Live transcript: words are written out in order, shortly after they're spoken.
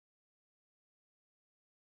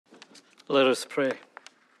Let us pray.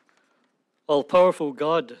 All-powerful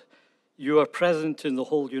God, you are present in the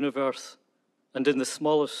whole universe and in the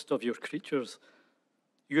smallest of your creatures.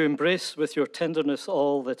 You embrace with your tenderness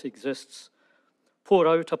all that exists. Pour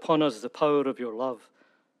out upon us the power of your love,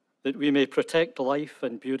 that we may protect life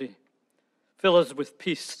and beauty. Fill us with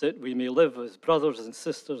peace, that we may live as brothers and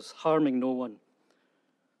sisters, harming no one.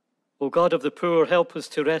 O God of the poor, help us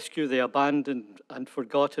to rescue the abandoned and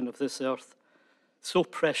forgotten of this earth, so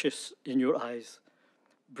precious in your eyes.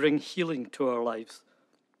 Bring healing to our lives,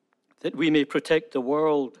 that we may protect the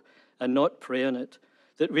world and not prey on it,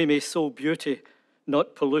 that we may sow beauty,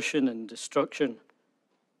 not pollution and destruction,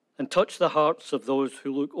 and touch the hearts of those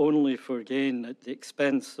who look only for gain at the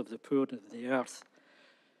expense of the poor of the earth.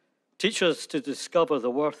 Teach us to discover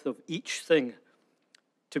the worth of each thing,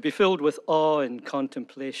 to be filled with awe and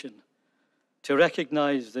contemplation, to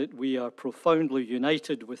recognize that we are profoundly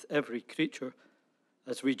united with every creature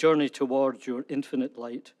as we journey towards your infinite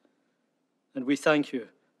light. And we thank you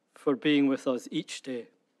for being with us each day.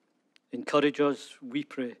 Encourage us, we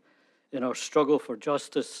pray, in our struggle for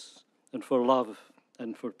justice and for love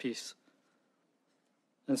and for peace.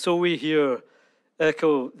 And so we here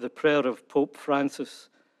echo the prayer of Pope Francis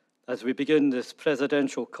as we begin this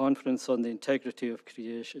presidential conference on the integrity of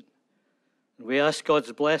creation. And we ask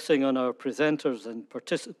God's blessing on our presenters and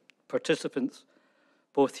participants,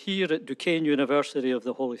 both here at Duquesne University of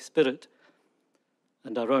the Holy Spirit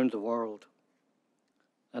and around the world.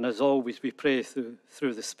 And as always, we pray through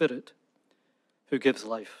the Spirit who gives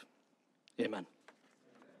life. Amen.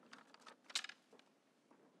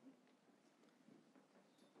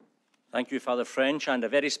 Thank you, Father French, and a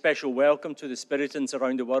very special welcome to the Spiritans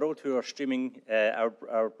around the world who are streaming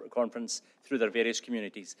our conference through their various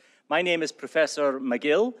communities. My name is Professor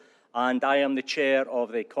McGill, and I am the chair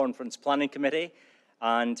of the Conference Planning Committee,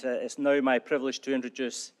 and it's now my privilege to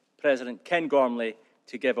introduce President Ken Gormley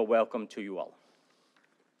to give a welcome to you all.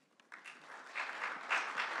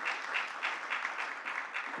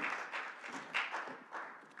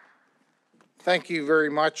 Thank you very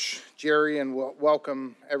much, Jerry, and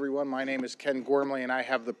welcome everyone. My name is Ken Gormley, and I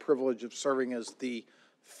have the privilege of serving as the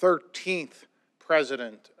 13th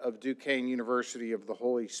president of Duquesne University of the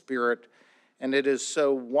Holy Spirit. And it is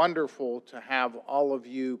so wonderful to have all of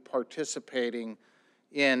you participating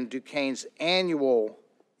in Duquesne's annual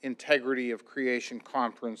Integrity of Creation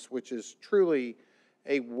Conference, which is truly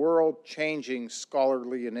a world-changing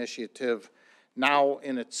scholarly initiative, now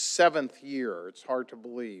in its 7th year. It's hard to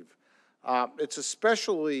believe. It's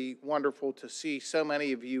especially wonderful to see so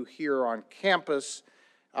many of you here on campus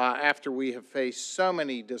after we have faced so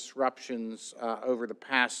many disruptions over the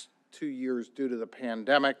past 2 years due to the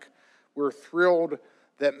pandemic. We're thrilled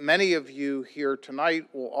that many of you here tonight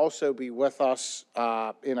will also be with us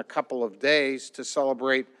in a couple of days to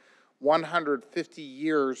celebrate 150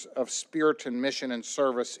 years of spirit and mission and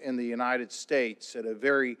service in the United States at a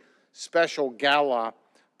very special gala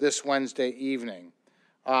this Wednesday evening.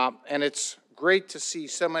 And it's great to see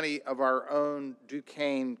so many of our own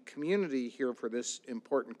Duquesne community here for this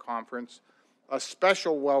important conference. A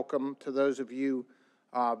special welcome to those of you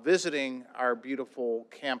visiting our beautiful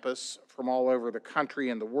campus from all over the country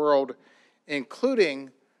and the world,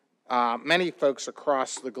 including many folks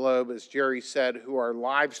across the globe, as Jerry said, who are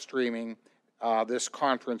live streaming this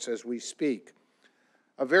conference as we speak.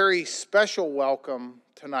 A very special welcome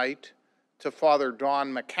tonight to Father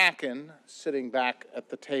Don McCacken, sitting back at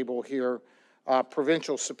the table here,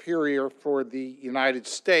 Provincial Superior for the United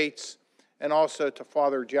States, and also to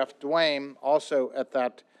Father Jeff Duane, also at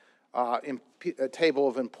that table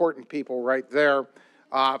of important people right there.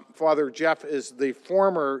 Father Jeff is the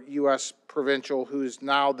former U.S. Provincial who's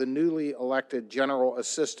now the newly elected General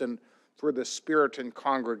Assistant for the Spiritan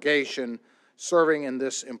Congregation, serving in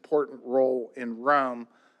this important role in Rome.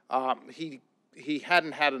 He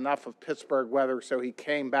hadn't had enough of Pittsburgh weather, so he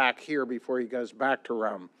came back here before he goes back to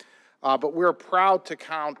Rome. But we're proud to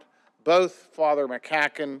count both Father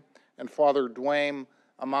McCacken and Father Duane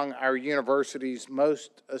among our university's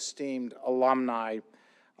most esteemed alumni.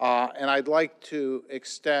 And I'd like to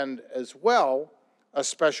extend as well a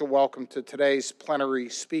special welcome to today's plenary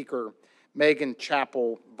speaker, Meghan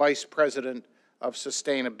Chapple, Vice President of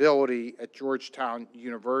Sustainability at Georgetown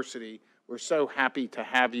University. We're so happy to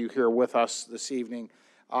have you here with us this evening.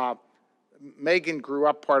 Meghan grew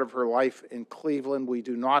up part of her life in Cleveland. We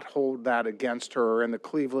do not hold that against her or in the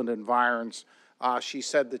Cleveland environs. She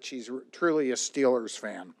said that she's truly a Steelers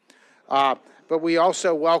fan. But we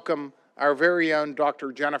also welcome our very own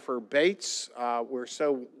Dr. Jennifer Bates. We're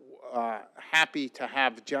so happy to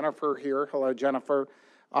have Jennifer here. Hello, Jennifer.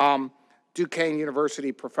 Duquesne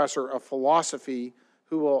University Professor of Philosophy,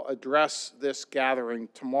 who will address this gathering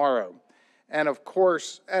tomorrow. And of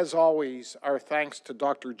course, as always, our thanks to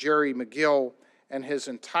Dr. Jerry McGill and his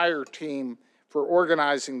entire team for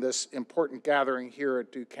organizing this important gathering here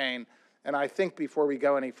at Duquesne. And I think before we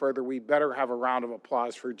go any further, we better have a round of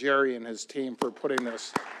applause for Jerry and his team for putting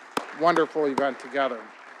this wonderful event together.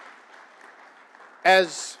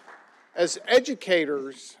 As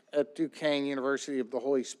educators at Duquesne University of the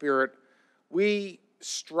Holy Spirit, we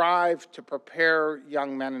strive to prepare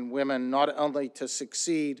young men and women not only to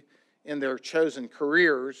succeed in their chosen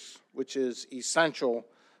careers, which is essential,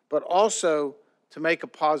 but also to make a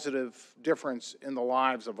positive difference in the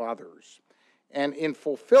lives of others. And in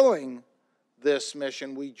fulfilling this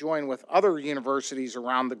mission, we join with other universities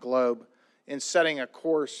around the globe in setting a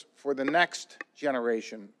course for the next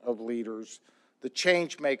generation of leaders, the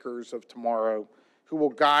change makers of tomorrow, who will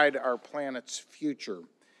guide our planet's future.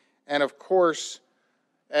 And of course,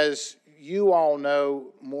 as you all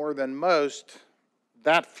know more than most,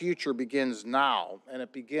 that future begins now, and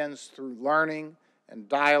it begins through learning and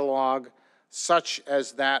dialogue, such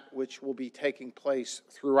as that which will be taking place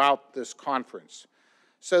throughout this conference.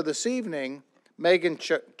 So this evening, Meghan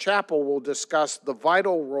Chapple will discuss the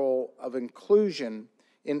vital role of inclusion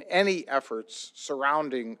in any efforts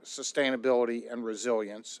surrounding sustainability and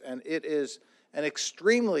resilience. And it is an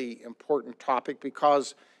extremely important topic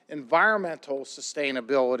because environmental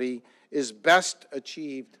sustainability is best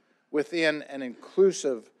achieved within an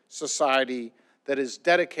inclusive society that is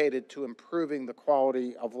dedicated to improving the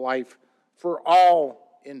quality of life for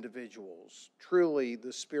all individuals, truly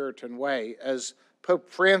the spirit and way. As Pope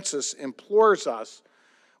Francis implores us,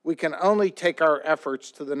 we can only take our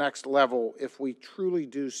efforts to the next level if we truly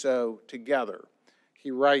do so together.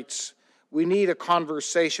 He writes, "We need a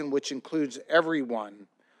conversation which includes everyone,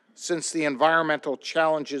 since the environmental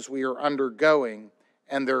challenges we are undergoing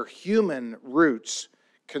and their human roots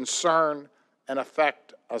concern and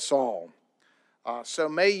affect us all." So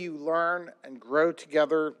may you learn and grow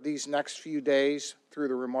together these next few days through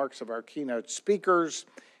the remarks of our keynote speakers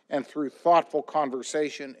and through thoughtful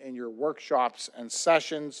conversation in your workshops and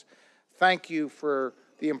sessions. Thank you for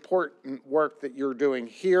the important work that you're doing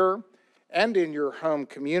here and in your home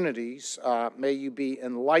communities. May you be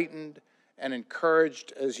enlightened and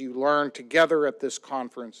encouraged as you learn together at this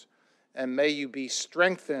conference, and may you be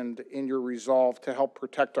strengthened in your resolve to help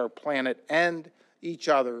protect our planet and each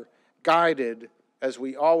other, guided, as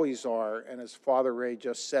we always are, and as Father Ray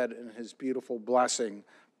just said in his beautiful blessing,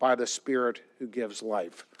 by the Spirit who gives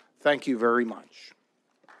life. Thank you very much.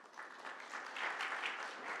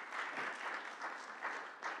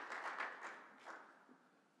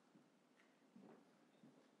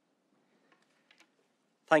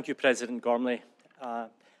 Thank you, President Gormley.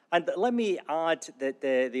 And let me add that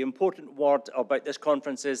the important word about this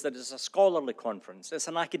conference is that it's a scholarly conference. It's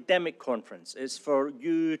an academic conference. It's for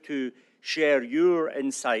you to share your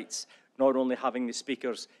insights, not only having the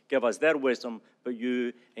speakers give us their wisdom, but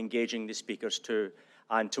you engaging the speakers too.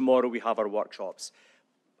 And tomorrow we have our workshops.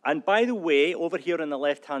 And by the way, over here on the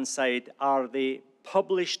left-hand side are the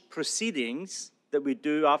published proceedings that we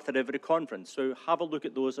do after every conference. So have a look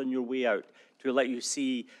at those on your way out to let you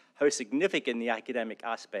see how significant the academic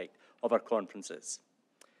aspect of our conference is.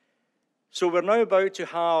 So we're now about to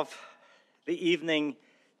have the evening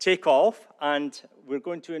take off, and we're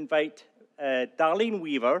going to invite Darlene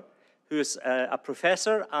Weaver, who's a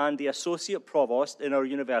professor and the associate provost in our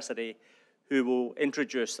university, who will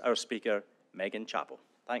introduce our speaker, Meghan Chapple.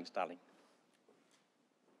 Thanks, Darlene.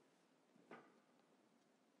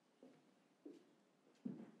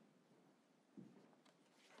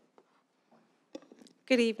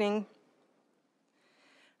 Good evening.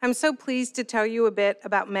 I'm so pleased to tell you a bit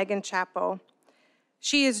about Meghan Chapple.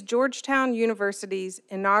 She is Georgetown University's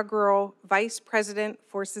inaugural Vice President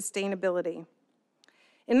for Sustainability.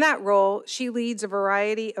 In that role, she leads a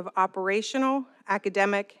variety of operational,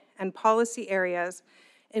 academic, and policy areas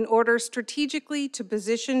in order strategically to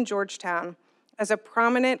position Georgetown as a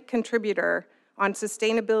prominent contributor on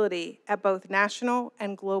sustainability at both national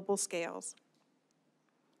and global scales.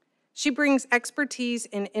 She brings expertise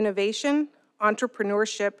in innovation,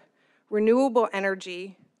 entrepreneurship, renewable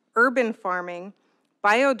energy, urban farming,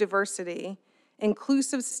 biodiversity,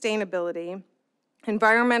 inclusive sustainability,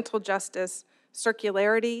 environmental justice,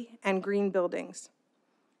 circularity, and green buildings.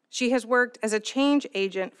 She has worked as a change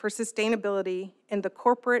agent for sustainability in the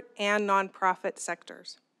corporate and nonprofit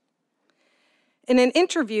sectors. In an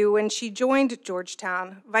interview when she joined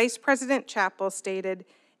Georgetown, Vice President Chapple stated,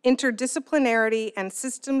 "Interdisciplinarity and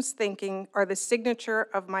systems thinking are the signature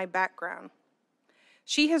of my background."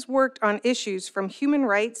 She has worked on issues from human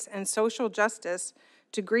rights and social justice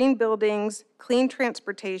to green buildings, clean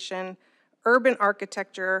transportation, urban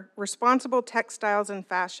architecture, responsible textiles and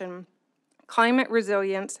fashion, climate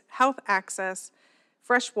resilience, health access,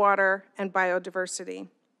 fresh water, and biodiversity.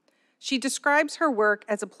 She describes her work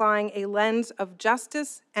as applying a lens of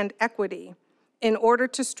justice and equity in order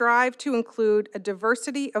to strive to include a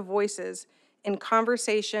diversity of voices in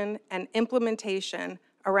conversation and implementation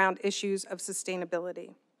around issues of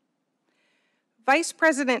sustainability. Vice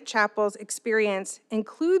President Chapple's experience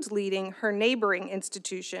includes leading her neighboring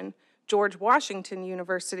institution, George Washington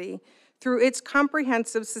University, through its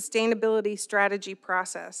comprehensive sustainability strategy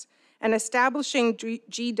process and establishing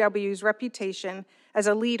GW's reputation as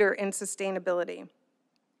a leader in sustainability.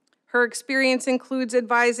 Her experience includes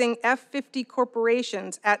advising F50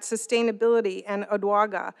 corporations at Sustainability and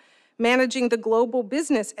Odwaga, managing the Global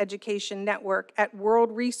Business Education Network at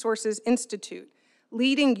World Resources Institute,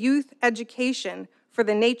 leading youth education for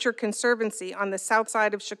the Nature Conservancy on the south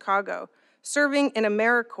side of Chicago, serving in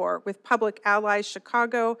AmeriCorps with Public Allies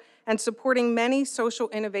Chicago, and supporting many social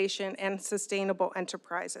innovation and sustainable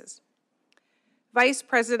enterprises. Vice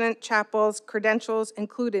President Chapple's credentials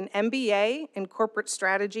include an MBA in corporate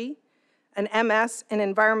strategy, an MS in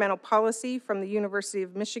environmental policy from the University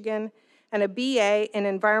of Michigan, and a BA in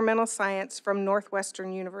environmental science from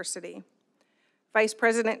Northwestern University. Vice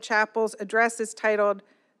President Chapple's address is titled,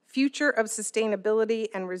 "Future of Sustainability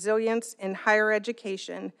and Resilience in Higher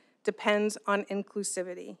Education Depends on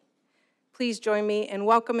Inclusivity." Please join me in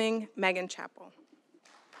welcoming Meghan Chapple.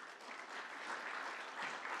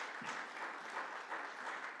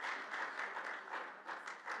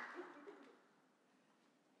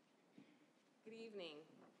 Good evening.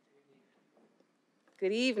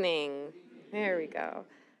 Good evening. There we go.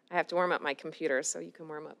 I have to warm up my computer so you can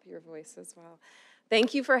warm up your voice as well.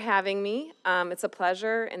 Thank you for having me. It's a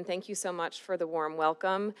pleasure, and thank you so much for the warm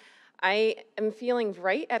welcome. I am feeling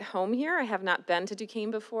right at home here. I have not been to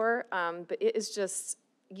Duquesne before, but it is just,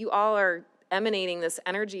 you all are emanating this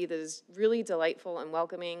energy that is really delightful and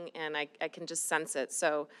welcoming, and I can just sense it.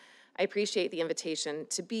 So I appreciate the invitation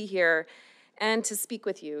to be here and to speak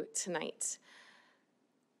with you tonight.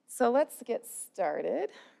 So let's get started,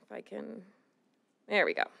 if I can, there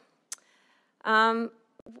we go.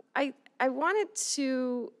 I wanted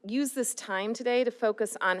to use this time today to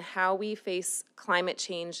focus on how we face climate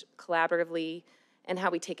change collaboratively and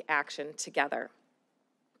how we take action together.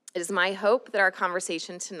 It is my hope that our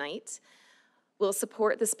conversation tonight will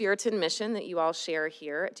support the spirited mission that you all share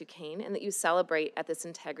here at Duquesne and that you celebrate at this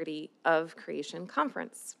Integrity of Creation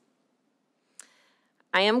conference.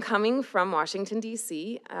 I am coming from Washington,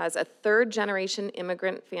 D.C. as a third-generation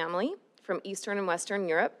immigrant family from Eastern and Western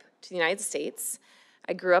Europe to the United States.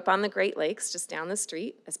 I grew up on the Great Lakes, just down the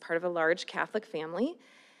street, as part of a large Catholic family.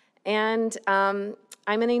 And I'm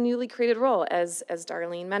in a newly created role, as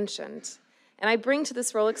Darlene mentioned. And I bring to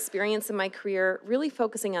this role experience in my career really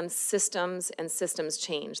focusing on systems and systems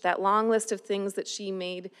change. That long list of things that she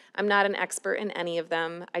made, I'm not an expert in any of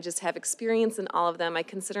them. I just have experience in all of them. I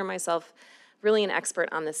consider myself really an expert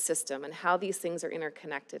on this system and how these things are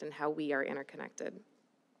interconnected and how we are interconnected.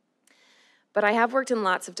 But I have worked in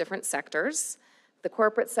lots of different sectors: the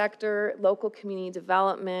corporate sector, local community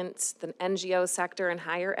development, the NGO sector, and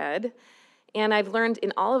higher ed. And I've learned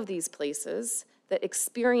in all of these places that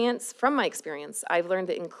from my experience, I've learned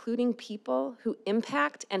that including people who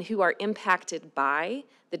impact and who are impacted by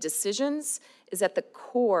the decisions is at the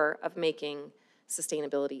core of making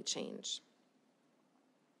sustainability change.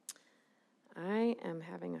 I am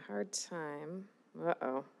having a hard time.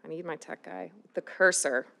 Uh-oh, I need my tech guy. The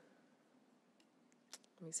cursor.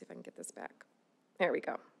 Let me see if I can get this back. There we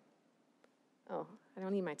go. Oh, I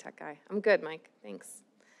don't need my tech guy. I'm good, Mike. Thanks.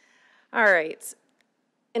 All right.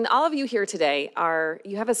 And all of you here today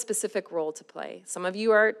you have a specific role to play. Some of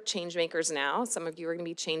you are change makers now. Some of you are going to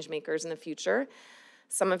be change makers in the future.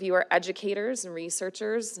 Some of you are educators and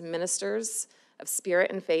researchers and ministers of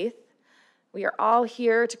spirit and faith. We are all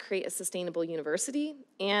here to create a sustainable university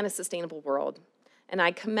and a sustainable world. And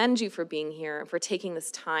I commend you for being here and for taking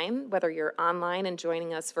this time, whether you're online and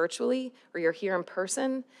joining us virtually or you're here in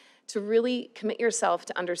person, to really commit yourself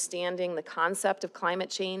to understanding the concept of climate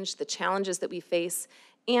change, the challenges that we face,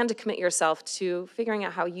 and to commit yourself to figuring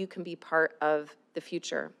out how you can be part of the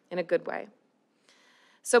future in a good way.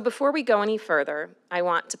 So before we go any further, I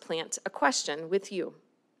want to plant a question with you.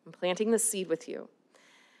 I'm planting the seed with you.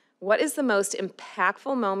 What is the most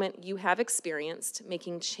impactful moment you have experienced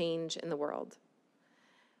making change in the world?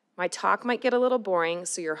 My talk might get a little boring,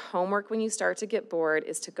 so your homework when you start to get bored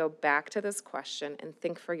is to go back to this question and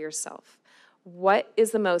think for yourself. What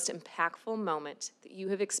is the most impactful moment that you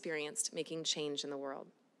have experienced making change in the world?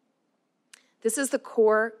 This is the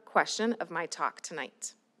core question of my talk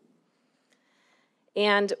tonight.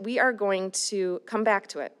 And we are going to come back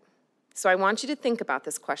to it. So I want you to think about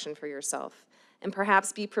this question for yourself and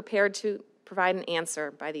perhaps be prepared to provide an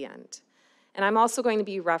answer by the end. And I'm also going to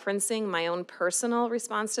be referencing my own personal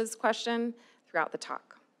response to this question throughout the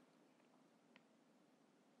talk.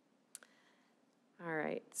 All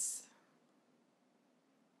right.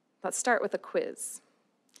 Let's start with a quiz.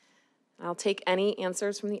 I'll take any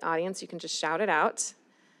answers from the audience. You can just shout it out.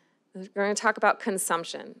 We're going to talk about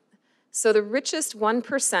consumption. So the richest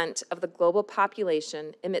 1% of the global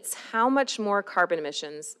population emits how much more carbon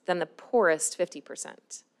emissions than the poorest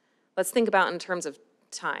 50%? Let's think about in terms of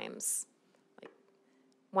times. Like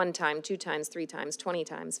 1 time, 2 times, 3 times, 20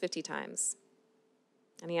 times, 50 times.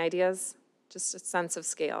 Any ideas? Just a sense of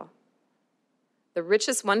scale. The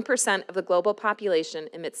richest 1% of the global population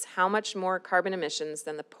emits how much more carbon emissions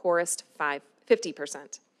than the poorest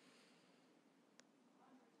 50%?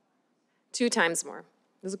 2 times more.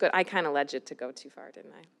 This is good. I kind of led you to go too far,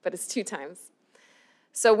 didn't I? But it's 2 times.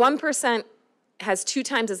 So 1% has 2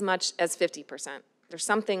 times as much as 50%. There's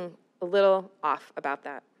something a little off about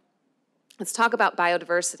that. Let's talk about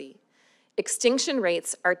biodiversity. Extinction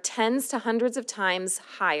rates are tens to hundreds of times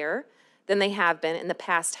higher than they have been in the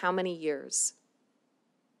past how many years?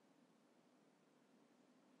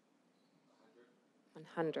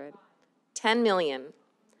 100. 10 million.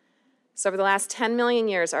 So over the last 10 million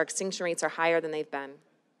years, our extinction rates are higher than they've been.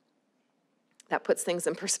 That puts things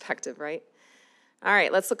in perspective, right? All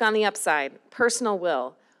right, let's look on the upside. Personal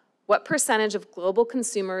will. What percentage of global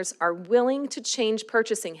consumers are willing to change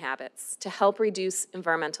purchasing habits to help reduce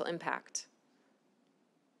environmental impact?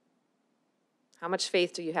 How much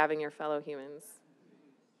faith do you have in your fellow humans?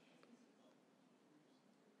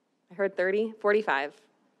 I heard 30, 45.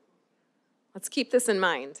 Let's keep this in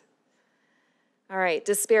mind. All right,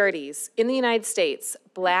 disparities. In the United States,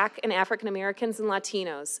 Black and African Americans and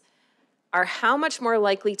Latinos are how much more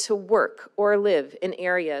likely to work or live in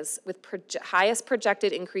areas with highest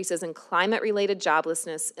projected increases in climate-related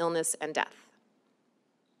joblessness, illness, and death?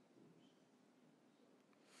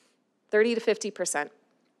 30 to 50%.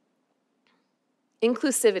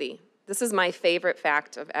 Inclusivity. This is my favorite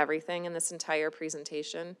fact of everything in this entire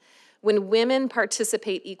presentation. When women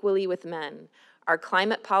participate equally with men, are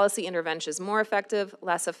climate policy interventions more effective,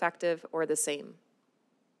 less effective, or the same?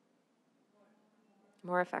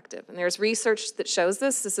 More effective. And there's research that shows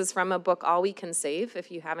this. This is from a book, All We Can Save. If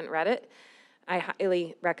you haven't read it, I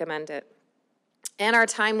highly recommend it. And our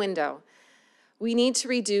time window. We need to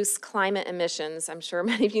reduce climate emissions, I'm sure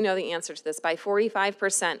many of you know the answer to this, by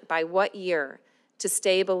 45% by what year to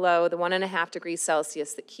stay below the 1.5 degrees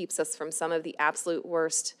Celsius that keeps us from some of the absolute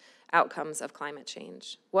worst outcomes of climate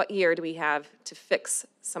change? What year do we have to fix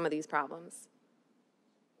some of these problems?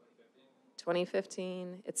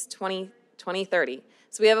 2015. It's 2030.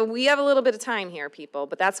 So we have a little bit of time here, people,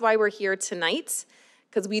 but that's why we're here tonight,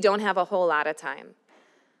 because we don't have a whole lot of time.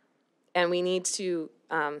 And we need to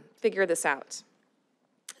figure this out.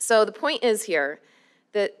 So the point is here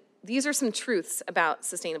that these are some truths about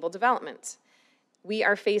sustainable development. We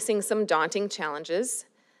are facing some daunting challenges,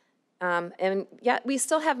 and yet we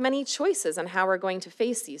still have many choices on how we're going to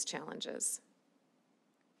face these challenges.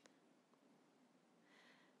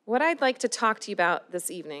 What I'd like to talk to you about this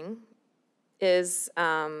evening is,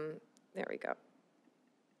 there we go.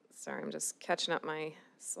 Sorry, I'm just catching up my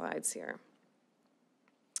slides here.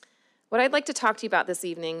 What I'd like to talk to you about this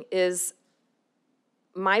evening is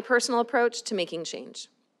my personal approach to making change.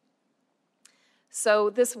 So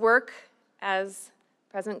this work, as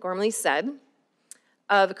President Gormley said,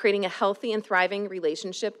 of creating a healthy and thriving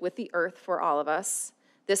relationship with the earth for all of us,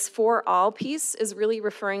 this for all piece is really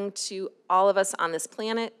referring to all of us on this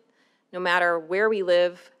planet, no matter where we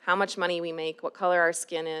live, how much money we make, what color our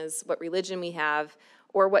skin is, what religion we have,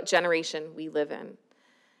 or what generation we live in.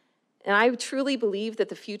 And I truly believe that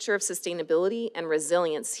the future of sustainability and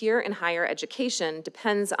resilience here in higher education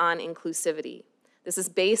depends on inclusivity. This is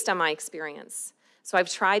based on my experience. So I've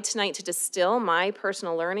tried tonight to distill my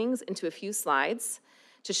personal learnings into a few slides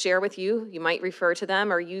to share with you. You might refer to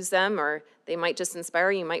them or use them, or they might just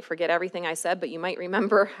inspire you. You might forget everything I said, but you might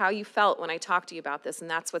remember how you felt when I talked to you about this, and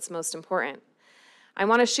that's what's most important. I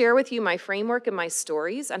want to share with you my framework and my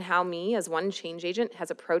stories on how me, as one change agent,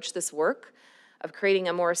 has approached this work of creating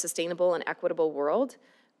a more sustainable and equitable world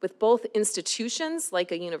with both institutions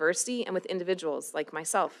like a university and with individuals like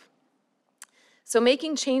myself. So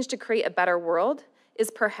making change to create a better world is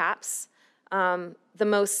perhaps the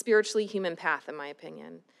most spiritually human path, in my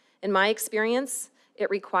opinion. In my experience, it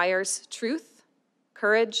requires truth,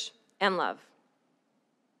 courage, and love.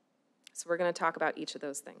 So we're going to talk about each of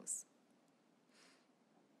those things.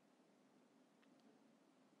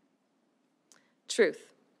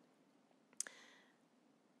 truth.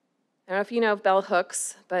 I don't know if you know Bell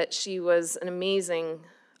Hooks, but she was an amazing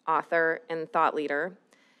author and thought leader.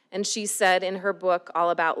 And she said in her book, All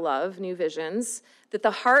About Love, New Visions, that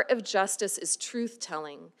the heart of justice is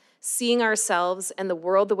truth-telling, seeing ourselves and the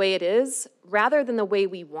world the way it is, rather than the way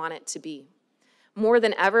we want it to be. More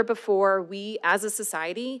than ever before, we as a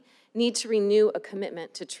society need to renew a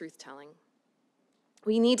commitment to truth-telling.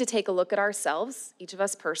 We need to take a look at ourselves, each of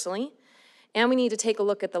us personally, and we need to take a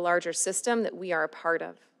look at the larger system that we are a part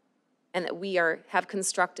of and that we have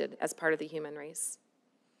constructed as part of the human race.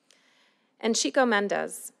 And Chico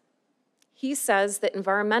Mendes, he says that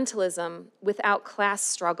environmentalism without class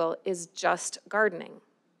struggle is just gardening.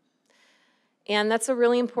 And that's a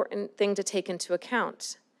really important thing to take into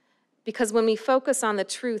account, because when we focus on the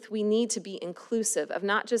truth, we need to be inclusive of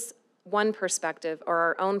not just one perspective or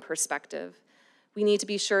our own perspective. We need to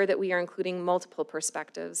be sure that we are including multiple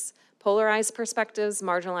perspectives, polarized perspectives,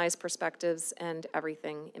 marginalized perspectives, and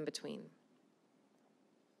everything in between.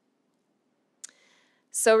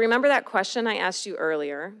 So remember that question I asked you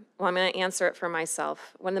earlier? Well, I'm going to answer it for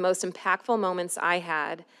myself. One of the most impactful moments I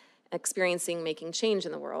had experiencing making change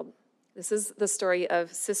in the world. This is the story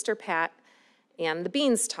of Sister Pat and the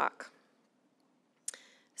Beans Talk.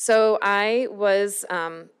 So I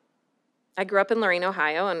grew up in Lorain,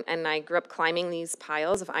 Ohio, and I grew up climbing these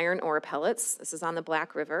piles of iron ore pellets. This is on the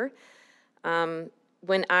Black River.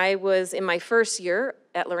 When I was in my first year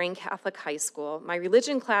at Lorain Catholic High School, my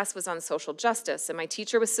religion class was on social justice, and my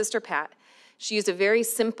teacher was Sister Pat. She used a very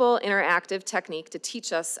simple, interactive technique to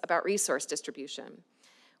teach us about resource distribution.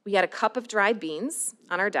 We had a cup of dried beans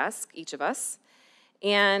on our desk, each of us,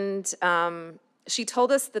 and she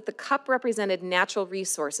told us that the cup represented natural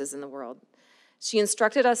resources in the world. She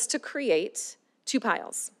instructed us to create 2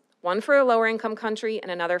 piles, one for a lower income country and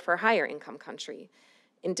another for a higher income country,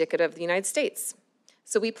 indicative of the United States.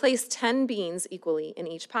 So we placed 10 beans equally in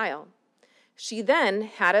each pile. She then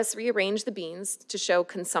had us rearrange the beans to show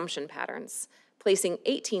consumption patterns, placing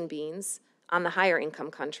 18 beans on the higher income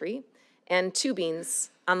country and 2 beans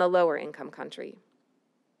on the lower income country.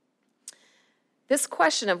 This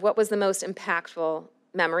question of what was the most impactful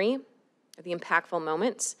memory, or the impactful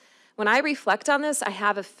moment, when I reflect on this, I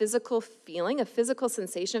have a physical feeling, a physical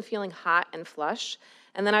sensation of feeling hot and flush,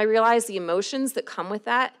 and then I realize the emotions that come with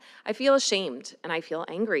that. I feel ashamed and I feel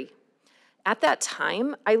angry. At that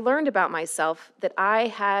time, I learned about myself that I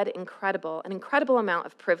had an incredible amount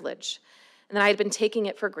of privilege, and that I had been taking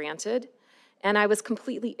it for granted, and I was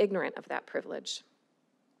completely ignorant of that privilege.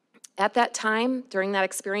 At that time, during that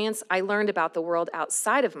experience, I learned about the world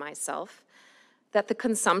outside of myself, that the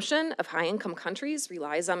consumption of high-income countries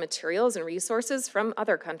relies on materials and resources from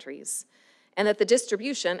other countries, and that the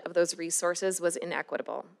distribution of those resources was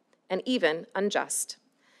inequitable and even unjust.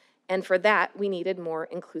 And for that, we needed more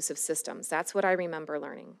inclusive systems. That's what I remember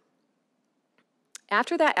learning.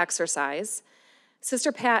 After that exercise,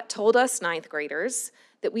 Sister Pat told us 9th graders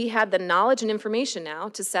that we had the knowledge and information now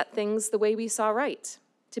to set things the way we saw right,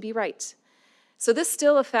 to be right. So this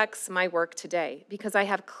still affects my work today because I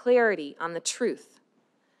have clarity on the truth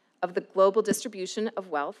of the global distribution of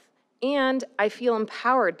wealth, and I feel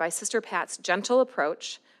empowered by Sister Pat's gentle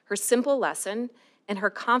approach, her simple lesson, and her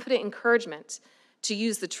confident encouragement to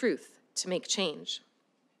use the truth to make change.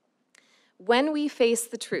 When we face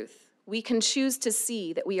the truth, we can choose to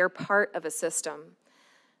see that we are part of a system.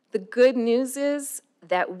 The good news is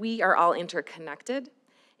that we are all interconnected,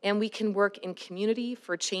 and we can work in community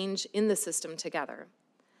for change in the system together.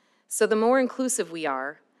 So the more inclusive we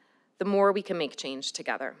are, the more we can make change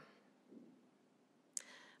together.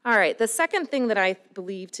 All right, the second thing that I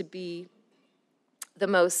believe to be the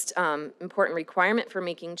most important requirement for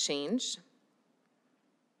making change,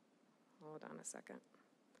 hold on a second,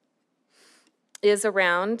 is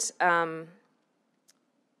around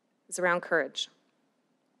courage.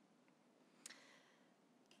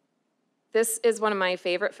 This is one of my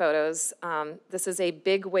favorite photos. This is a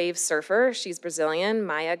big wave surfer. She's Brazilian,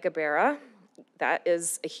 Maya Gabeira. That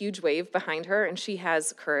is a huge wave behind her, and she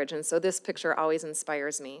has courage, and so this picture always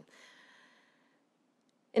inspires me.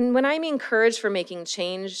 And when I mean courage for making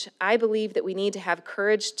change, I believe that we need to have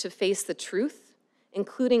courage to face the truth,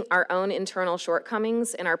 including our own internal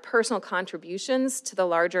shortcomings and our personal contributions to the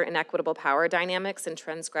larger inequitable power dynamics and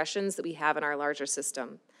transgressions that we have in our larger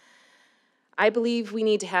system. I believe we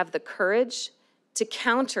need to have the courage to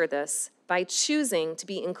counter this by choosing to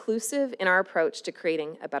be inclusive in our approach to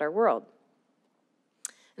creating a better world.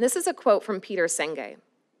 And this is a quote from Peter Senge.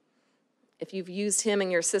 If you've used him in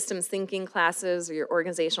your systems thinking classes or your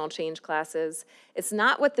organizational change classes, it's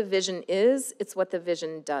not what the vision is, it's what the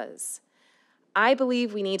vision does. I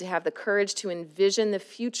believe we need to have the courage to envision the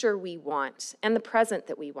future we want and the present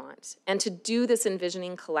that we want, and to do this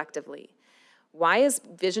envisioning collectively. Why is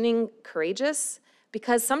visioning courageous?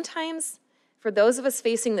 Because sometimes, for those of us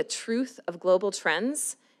facing the truth of global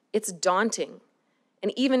trends, it's daunting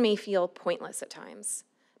and even may feel pointless at times.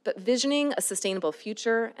 But visioning a sustainable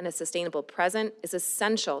future and a sustainable present is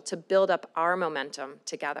essential to build up our momentum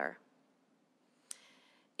together.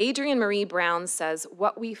 Adrienne Marie Brown says,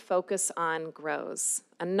 "What we focus on grows."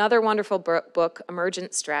 Another wonderful book,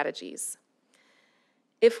 Emergent Strategies.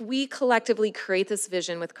 If we collectively create this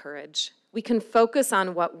vision with courage, we can focus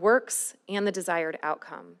on what works and the desired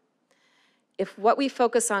outcome. If what we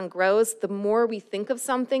focus on grows, the more we think of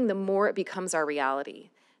something, the more it becomes our reality.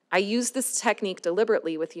 I used this technique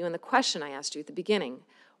deliberately with you in the question I asked you at the beginning.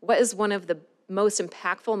 What is one of the most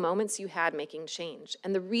impactful moments you had making change?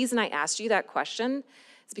 And the reason I asked you that question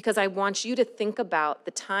is because I want you to think about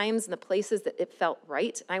the times and the places that it felt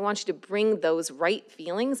right. And I want you to bring those right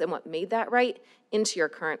feelings and what made that right into your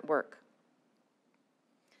current work.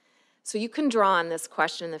 So you can draw on this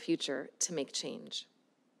question in the future to make change.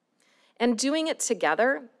 And doing it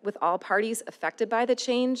together with all parties affected by the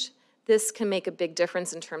change, this can make a big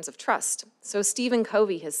difference in terms of trust. So Stephen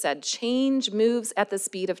Covey has said, change moves at the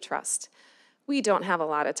speed of trust. We don't have a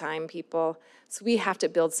lot of time, people, so we have to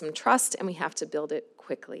build some trust, and we have to build it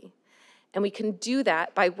quickly. And we can do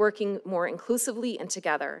that by working more inclusively and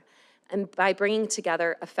together, and by bringing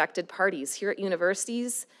together affected parties. Here at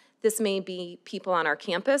universities, this may be people on our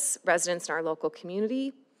campus, residents in our local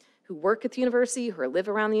community, who work at the university, who live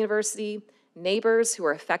around the university, neighbors who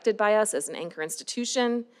are affected by us as an anchor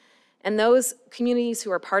institution, and those communities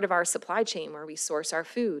who are part of our supply chain where we source our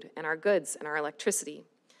food and our goods and our electricity.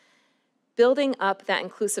 Building up that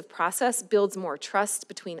inclusive process builds more trust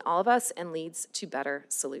between all of us and leads to better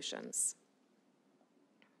solutions.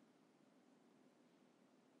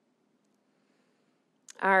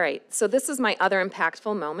 All right, so this is my other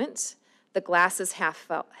impactful moment. The glass is half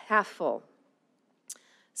full.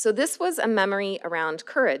 So this was a memory around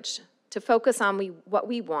courage, to focus on what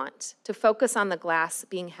we want, to focus on the glass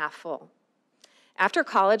being half full. After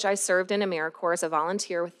college, I served in AmeriCorps as a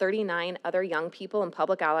volunteer with 39 other young people in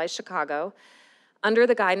Public Allies Chicago under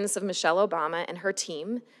the guidance of Michelle Obama and her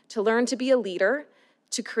team to learn to be a leader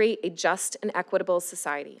to create a just and equitable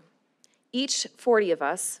society. Each 40 of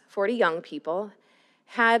us, 40 young people,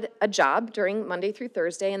 had a job during Monday through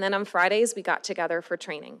Thursday, and then on Fridays we got together for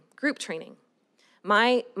training, group training.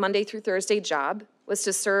 My Monday through Thursday job was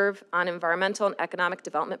to serve on environmental and economic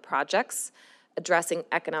development projects, addressing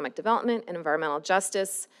economic development and environmental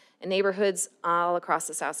justice in neighborhoods all across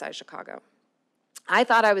the South Side of Chicago. I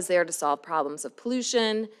thought I was there to solve problems of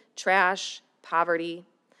pollution, trash, poverty.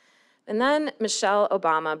 And then Michelle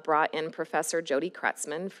Obama brought in Professor Jody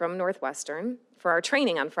Kretzman from Northwestern for our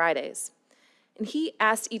training on Fridays. And he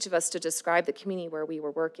asked each of us to describe the community where we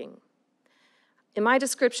were working. In my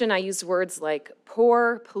description, I used words like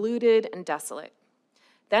poor, polluted, and desolate.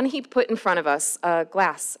 Then he put in front of us a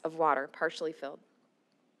glass of water, partially filled.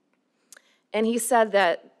 And he said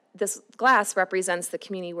that this glass represents the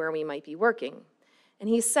community where we might be working. And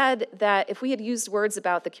he said that if we had used words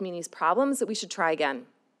about the community's problems, that we should try again.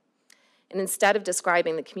 And instead of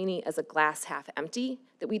describing the community as a glass half empty,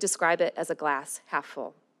 that we describe it as a glass half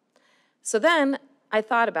full. So then I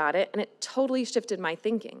thought about it, and it totally shifted my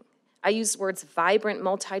thinking. I used words vibrant,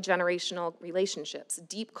 multi-generational relationships,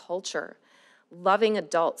 deep culture, loving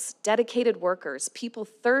adults, dedicated workers, people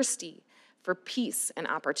thirsty for peace and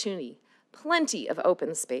opportunity, plenty of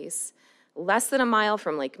open space, less than a mile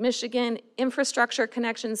from Lake Michigan, infrastructure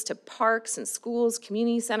connections to parks and schools,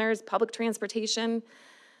 community centers, public transportation.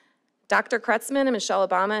 Dr. Kretzman and Michelle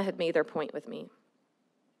Obama had made their point with me.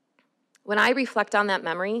 When I reflect on that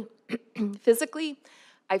memory, physically,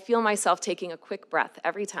 I feel myself taking a quick breath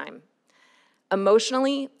every time.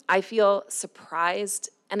 Emotionally, I feel surprised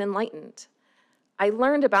and enlightened. I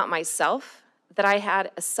learned about myself that I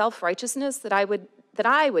had a self-righteousness that I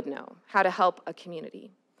would know how to help a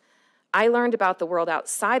community. I learned about the world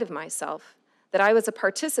outside of myself, that I was a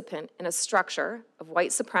participant in a structure of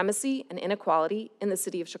white supremacy and inequality in the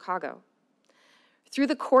city of Chicago. Through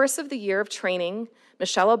the course of the year of training,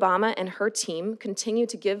 Michelle Obama and her team continue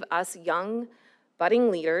to give us young, budding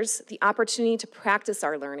leaders the opportunity to practice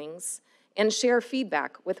our learnings and share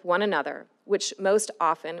feedback with one another, which most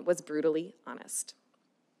often was brutally honest.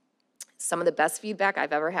 Some of the best feedback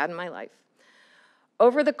I've ever had in my life.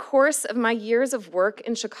 Over the course of my years of work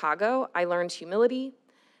in Chicago, I learned humility,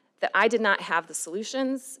 that I did not have the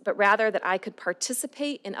solutions, but rather that I could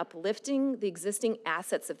participate in uplifting the existing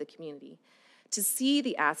assets of the community, to see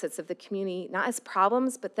the assets of the community not as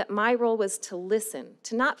problems, but that my role was to listen,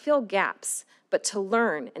 to not fill gaps, but to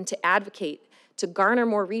learn and to advocate, to garner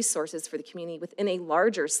more resources for the community within a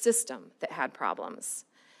larger system that had problems.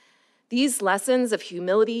 These lessons of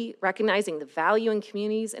humility, recognizing the value in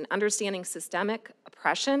communities, and understanding systemic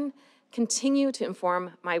oppression continue to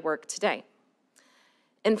inform my work today.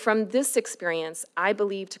 And from this experience, I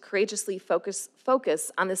believe to courageously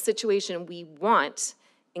focus on the situation we want,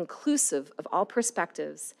 inclusive of all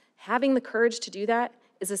perspectives, having the courage to do that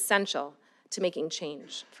is essential to making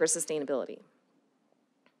change for sustainability.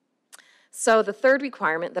 So the third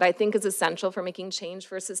requirement that I think is essential for making change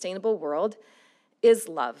for a sustainable world is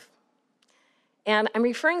love. And I'm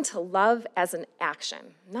referring to love as an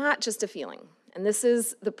action, not just a feeling. And this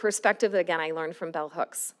is the perspective that, again, I learned from Bell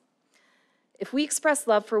Hooks. If we express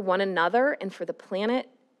love for one another and for the planet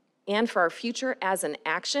and for our future as an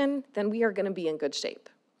action, then we are going to be in good shape.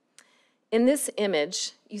 In this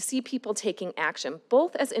image, you see people taking action,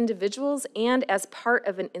 both as individuals and as part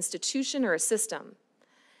of an institution or a system.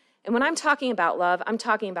 And when I'm talking about love, I'm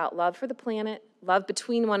talking about love for the planet, love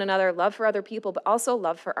between one another, love for other people, but also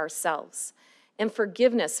love for ourselves, and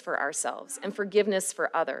forgiveness for ourselves, and forgiveness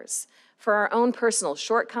for others, for our own personal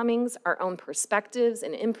shortcomings, our own perspectives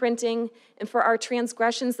and imprinting, and for our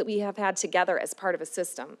transgressions that we have had together as part of a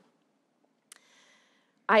system.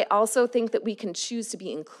 I also think that we can choose to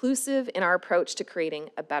be inclusive in our approach to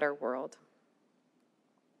creating a better world.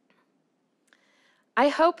 I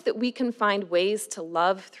hope that we can find ways to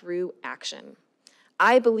love through action.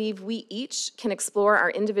 I believe we each can explore our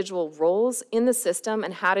individual roles in the system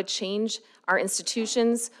and how to change our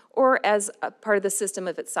institutions or as a part of the system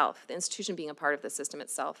of itself, the institution being a part of the system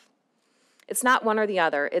itself. It's not one or the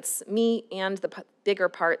other, it's me and the bigger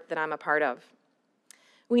part that I'm a part of.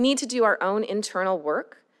 We need to do our own internal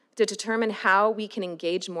work to determine how we can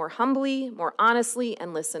engage more humbly, more honestly,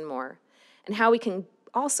 and listen more, and how we can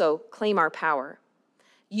also claim our power,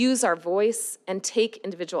 use our voice, and take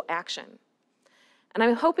individual action. And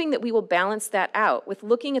I'm hoping that we will balance that out with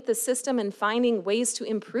looking at the system and finding ways to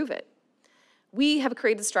improve it. We have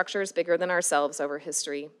created structures bigger than ourselves over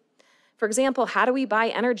history. For example, how do we buy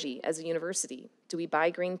energy as a university? Do we buy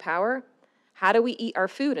green power? How do we eat our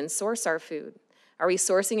food and source our food? Are we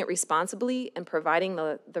sourcing it responsibly and providing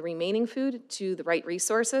the remaining food to the right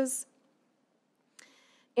resources?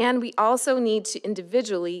 And we also need to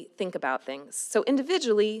individually think about things. So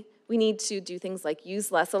individually, we need to do things like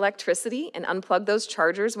use less electricity and unplug those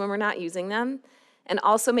chargers when we're not using them, and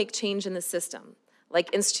also make change in the system,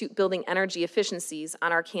 like institute building energy efficiencies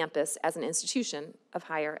on our campus as an institution of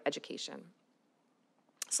higher education.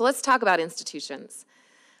 So let's talk about institutions.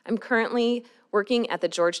 I'm currently working at the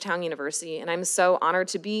Georgetown University, and I'm so honored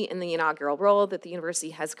to be in the inaugural role that the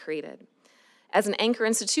university has created. As an anchor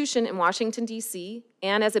institution in Washington, D.C.,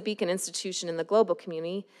 and as a beacon institution in the global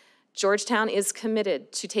community, Georgetown is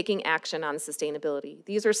committed to taking action on sustainability.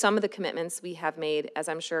 These are some of the commitments we have made, as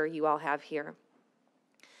I'm sure you all have here.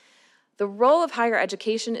 The role of higher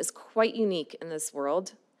education is quite unique in this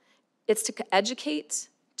world. It's to educate,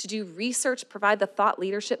 to do research, provide the thought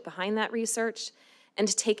leadership behind that research, and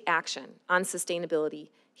to take action on sustainability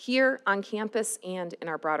here on campus and in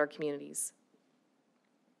our broader communities.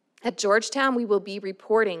 At Georgetown, we will be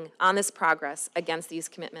reporting on this progress against these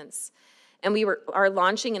commitments. And we are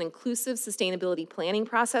launching an inclusive sustainability planning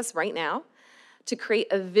process right now to create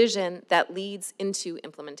a vision that leads into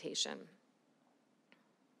implementation.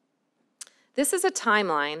 This is a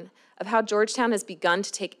timeline of how Georgetown has begun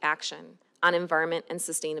to take action on environment and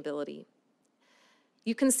sustainability.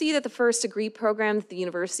 You can see that the first degree program that the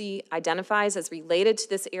university identifies as related to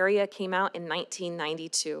this area came out in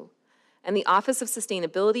 1992. And the Office of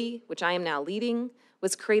Sustainability, which I am now leading,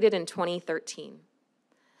 was created in 2013.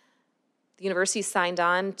 The university signed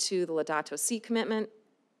on to the Laudato Si commitment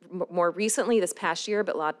more recently this past year,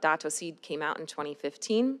 but Laudato Si came out in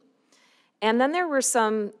 2015. And then there were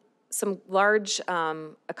some large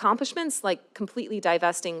accomplishments, like completely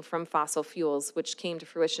divesting from fossil fuels, which came to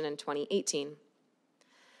fruition in 2018.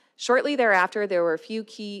 Shortly thereafter, there were a few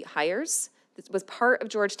key hires. This was part of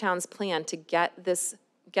Georgetown's plan to get this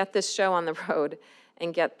show on the road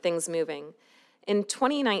and get things moving. In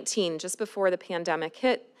 2019, just before the pandemic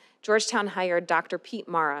hit, Georgetown hired Dr. Pete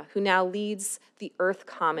Mara, who now leads the Earth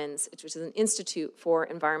Commons, which is an institute for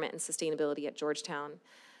environment and sustainability at Georgetown.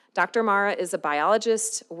 Dr. Mara is a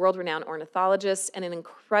biologist, a world-renowned ornithologist, and an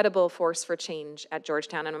incredible force for change at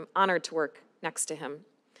Georgetown, and I'm honored to work next to him.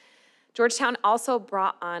 Georgetown also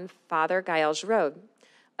brought on Father Gael Giraud,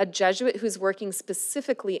 a Jesuit who's working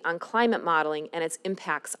specifically on climate modeling and its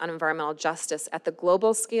impacts on environmental justice at the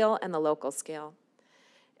global scale and the local scale.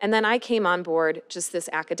 And then I came on board just this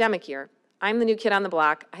academic year. I'm the new kid on the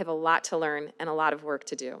block. I have a lot to learn and a lot of work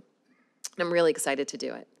to do. And I'm really excited to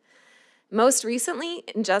do it. Most recently,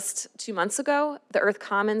 just 2 months ago, the Earth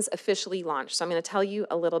Commons officially launched. So I'm going to tell you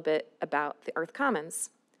a little bit about the Earth Commons.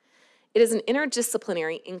 It is an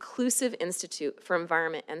interdisciplinary, inclusive institute for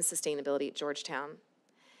environment and sustainability at Georgetown.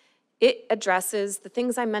 It addresses the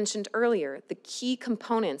things I mentioned earlier, the key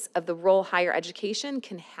components of the role higher education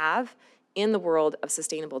can have in the world of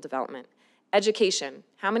sustainable development. Education.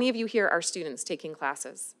 How many of you here are students taking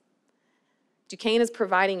classes? Duquesne is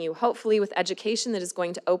providing you, hopefully, with education that is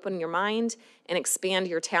going to open your mind and expand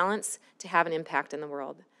your talents to have an impact in the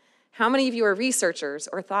world. How many of you are researchers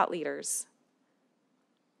or thought leaders?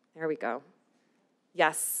 There we go.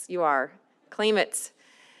 Yes, you are. Claim it.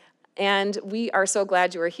 And we are so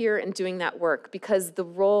glad you are here and doing that work, because the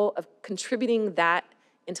role of contributing that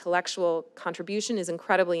intellectual contribution is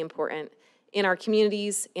incredibly important in our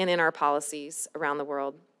communities and in our policies around the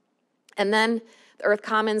world. And then the Earth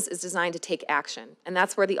Commons is designed to take action, and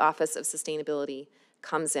that's where the Office of Sustainability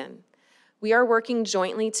comes in. We are working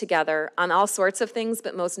jointly together on all sorts of things,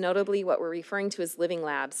 but most notably what we're referring to as living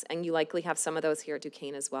labs, and you likely have some of those here at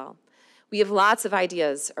Duquesne as well. We have lots of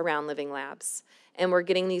ideas around living labs, and we're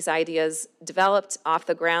getting these ideas developed off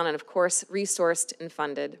the ground and, of course, resourced and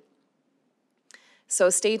funded. So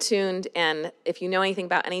stay tuned, and if you know anything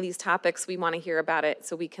about any of these topics, we want to hear about it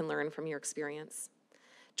so we can learn from your experience.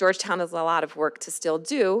 Georgetown has a lot of work to still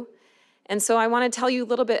do, and so I want to tell you a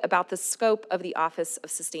little bit about the scope of the Office of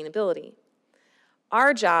Sustainability.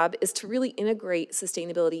 Our job is to really integrate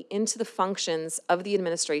sustainability into the functions of the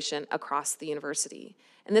administration across the university.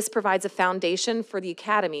 And this provides a foundation for the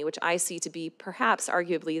academy, which I see to be perhaps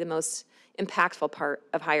arguably the most impactful part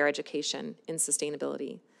of higher education in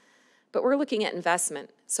sustainability. But we're looking at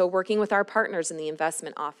investment. So working with our partners in the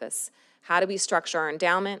investment office, how do we structure our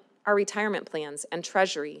endowment, our retirement plans, and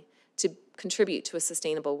treasury to contribute to a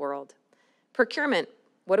sustainable world? Procurement,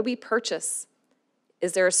 what do we purchase?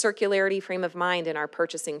 Is there a circularity frame of mind in our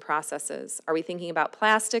purchasing processes? Are we thinking about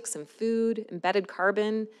plastics and food, embedded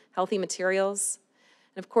carbon, healthy materials?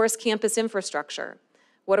 And of course, campus infrastructure.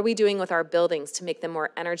 What are we doing with our buildings to make them more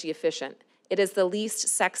energy efficient? It is the least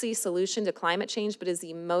sexy solution to climate change, but is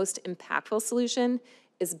the most impactful solution,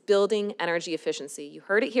 is building energy efficiency. You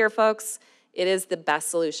heard it here, folks. It is the best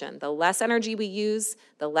solution. The less energy we use,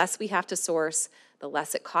 the less we have to source, the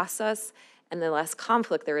less it costs us, and the less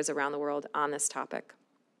conflict there is around the world on this topic.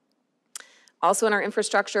 Also in our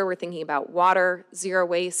infrastructure, we're thinking about water, zero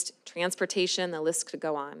waste, transportation, the list could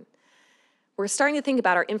go on. We're starting to think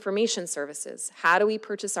about our information services. How do we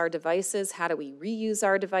purchase our devices? How do we reuse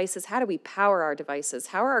our devices? How do we power our devices?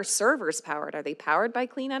 How are our servers powered? Are they powered by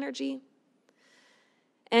clean energy?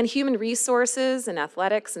 And human resources and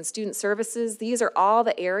athletics and student services, these are all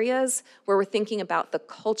the areas where we're thinking about the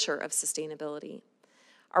culture of sustainability.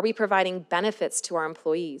 Are we providing benefits to our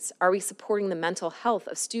employees? Are we supporting the mental health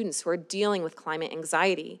of students who are dealing with climate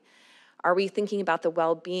anxiety? Are we thinking about the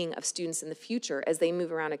well-being of students in the future as they move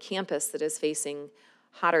around a campus that is facing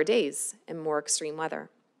hotter days and more extreme weather?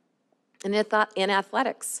 And in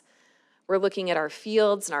athletics, we're looking at our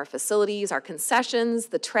fields and our facilities, our concessions,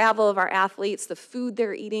 the travel of our athletes, the food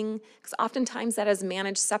they're eating, because oftentimes that is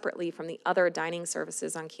managed separately from the other dining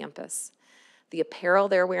services on campus. The apparel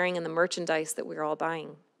they're wearing and the merchandise that we're all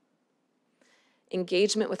buying.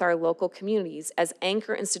 Engagement with our local communities. As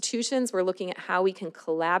anchor institutions, we're looking at how we can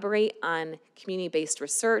collaborate on community-based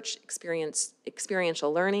research,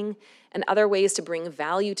 experiential learning, and other ways to bring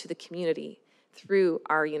value to the community through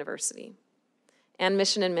our university. And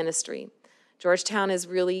mission and ministry. Georgetown is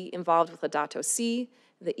really involved with Laudato Si,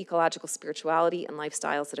 the ecological spirituality and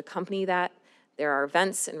lifestyles that accompany that. There are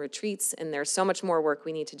events and retreats, and there's so much more work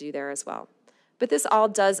we need to do there as well. But this all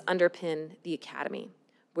does underpin the academy,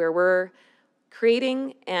 where we're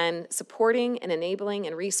creating and supporting and enabling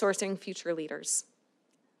and resourcing future leaders,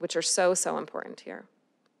 which are so, so important here.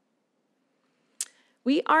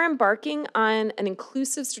 We are embarking on an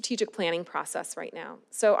inclusive strategic planning process right now.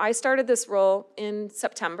 So I started this role in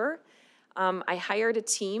September. I hired a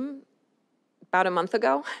team about a month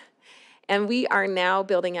ago, and we are now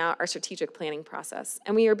building out our strategic planning process.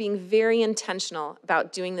 And we are being very intentional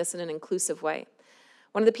about doing this in an inclusive way.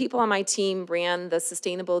 One of the people on my team ran the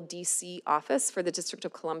Sustainable DC office for the District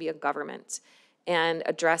of Columbia government and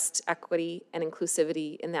addressed equity and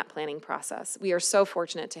inclusivity in that planning process. We are so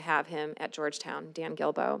fortunate to have him at Georgetown, Dan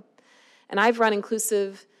Gilbo. And I've run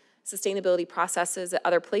inclusive sustainability processes at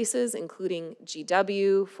other places, including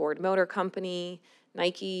GW, Ford Motor Company,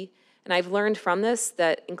 Nike, and I've learned from this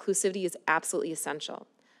that inclusivity is absolutely essential.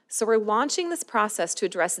 So we're launching this process to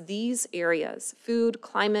address these areas: food,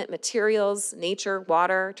 climate, materials, nature,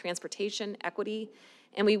 water, transportation, equity,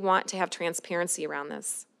 and we want to have transparency around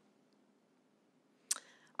this.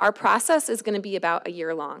 Our process is going to be about a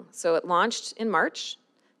year long. So it launched in March,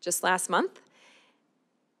 just last month.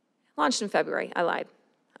 Launched in February, I lied.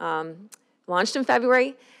 Launched in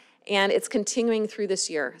February, and it's continuing through this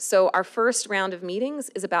year. So our first round of meetings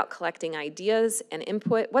is about collecting ideas and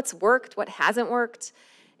input, what's worked, what hasn't worked,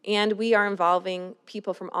 and we are involving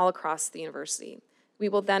people from all across the university. We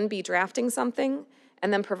will then be drafting something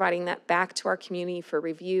and then providing that back to our community for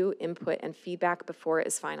review, input, and feedback before it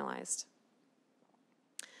is finalized.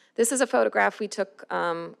 This is a photograph we took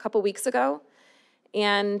a couple weeks ago,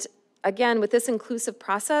 and again, with this inclusive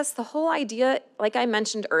process, the whole idea, like I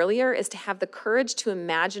mentioned earlier, is to have the courage to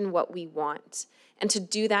imagine what we want and to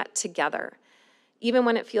do that together. Even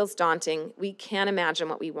when it feels daunting, we can imagine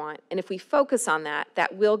what we want. And if we focus on that,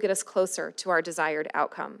 that will get us closer to our desired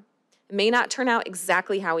outcome. It may not turn out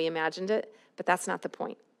exactly how we imagined it, but that's not the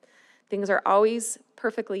point. Things are always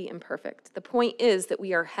perfectly imperfect. The point is that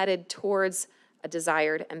we are headed towards a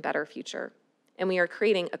desired and better future, and we are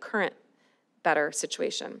creating a current better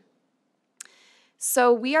situation.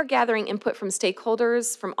 So we are gathering input from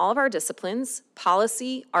stakeholders from all of our disciplines: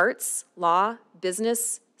 policy, arts, law,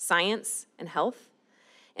 business, science, and health,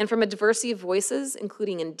 and from a diversity of voices,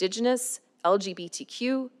 including Indigenous,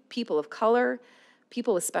 LGBTQ, people of color,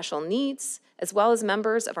 people with special needs, as well as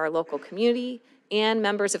members of our local community and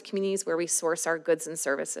members of communities where we source our goods and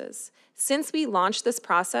services. Since we launched this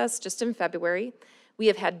process just in February, we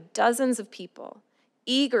have had dozens of people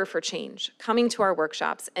eager for change coming to our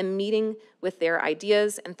workshops and meeting with their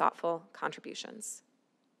ideas and thoughtful contributions.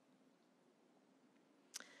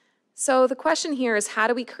 So the question here is, how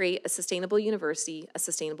do we create a sustainable university, a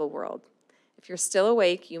sustainable world? If you're still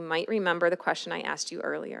awake, you might remember the question I asked you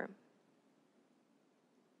earlier.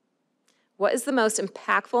 What is the most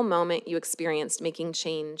impactful moment you experienced making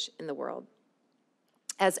change in the world?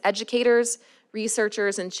 As educators,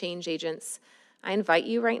 researchers, and change agents, I invite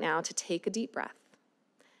you right now to take a deep breath.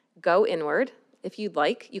 Go inward. If you'd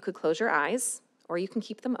like, you could close your eyes, or you can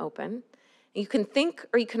keep them open. You can think,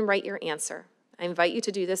 or you can write your answer. I invite you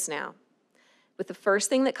to do this now. With the first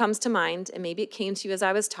thing that comes to mind, and maybe it came to you as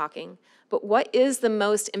I was talking, but what is the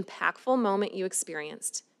most impactful moment you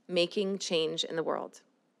experienced making change in the world?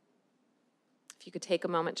 If you could take a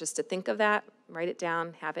moment just to think of that, write it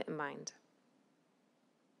down, have it in mind.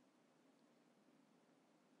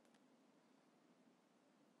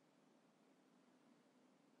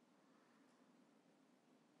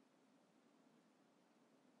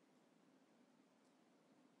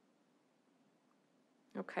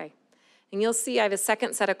 Okay, and you'll see I have a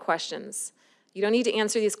second set of questions. You don't need to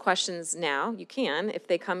answer these questions now. You can if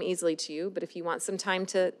they come easily to you, but if you want some time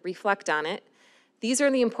to reflect on it, these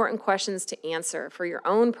are the important questions to answer for your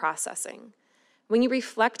own processing. When you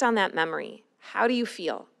reflect on that memory, how do you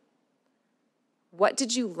feel? What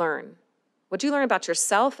did you learn? What did you learn about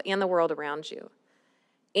yourself and the world around you?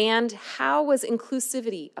 And how was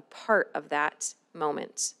inclusivity a part of that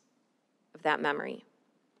moment, of that memory?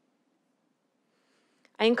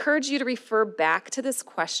 I encourage you to refer back to this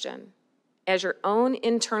question as your own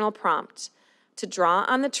internal prompt to draw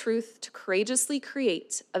on the truth to courageously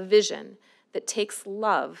create a vision that takes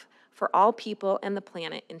love for all people and the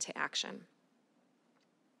planet into action.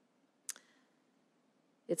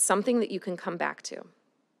 It's something that you can come back to.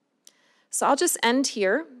 So I'll just end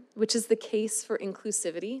here, which is the case for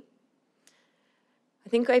inclusivity. I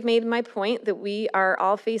think I've made my point that we are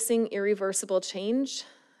all facing irreversible change.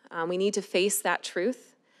 We need to face that truth.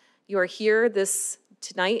 You are here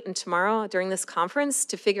tonight and tomorrow during this conference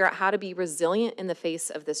to figure out how to be resilient in the face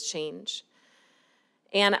of this change.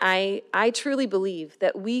 And I truly believe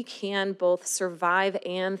that we can both survive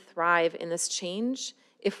and thrive in this change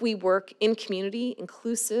if we work in community,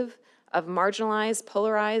 inclusive of marginalized,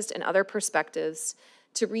 polarized, and other perspectives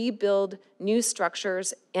to rebuild new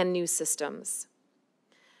structures and new systems.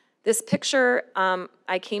 This picture,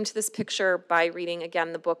 I came to this picture by reading,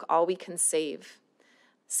 again, the book, All We Can Save.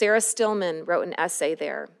 Sarah Stillman wrote an essay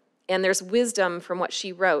there, and there's wisdom from what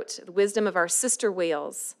she wrote, the wisdom of our sister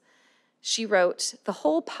whales. She wrote, "The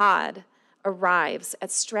whole pod arrives at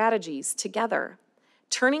strategies together,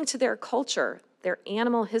 turning to their culture, their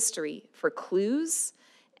animal history for clues,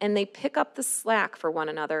 and they pick up the slack for one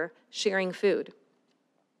another, sharing food."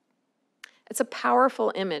 It's a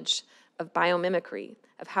powerful image of biomimicry,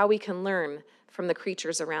 of how we can learn from the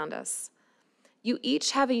creatures around us. You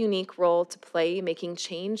each have a unique role to play making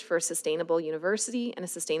change for a sustainable university and a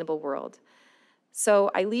sustainable world. So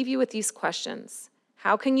I leave you with these questions.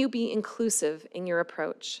 How can you be inclusive in your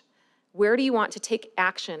approach? Where do you want to take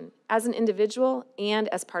action as an individual and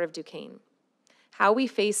as part of Duquesne? How we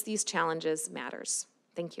face these challenges matters.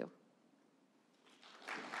 Thank you.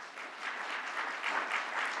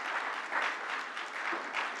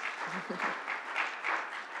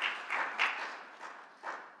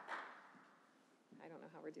 I don't know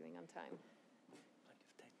how we're doing on time.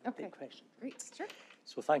 Okay. Question. Great, sure.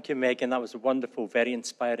 So thank you, Megan. That was wonderful, very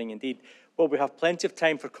inspiring indeed. Well, we have plenty of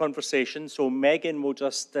time for conversation, so Megan will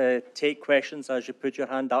just take questions as you put your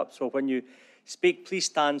hand up. So when you speak, please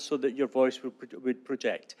stand so that your voice would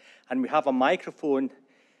project. And we have a microphone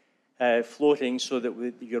floating so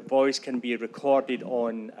that your voice can be recorded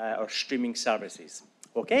on our streaming services.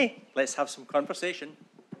 Okay, let's have some conversation.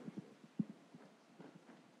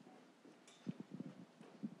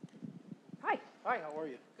 Hi. Hi, how are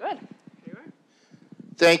you? Good.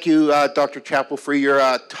 Thank you, Dr. Chapple, for your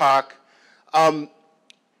talk. I'm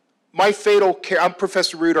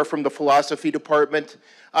Professor Rudar from the philosophy department.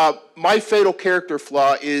 My fatal character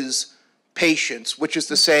flaw is patience, which is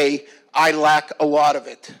to say, I lack a lot of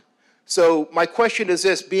it. So my question is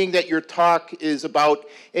this, being that your talk is about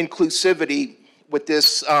inclusivity with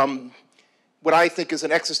this, what I think is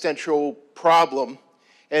an existential problem,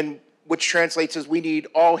 and which translates as we need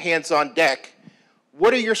all hands on deck,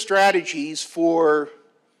 what are your strategies for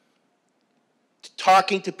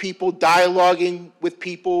talking to people, dialoguing with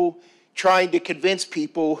people, trying to convince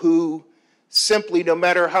people who simply, no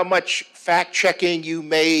matter how much fact-checking you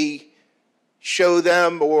may show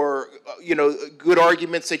them or, good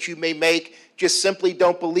arguments that you may make, just simply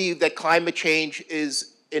don't believe that climate change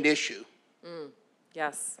is an issue?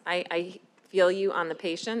 Yes, I feel you on the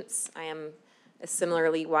patience. I am a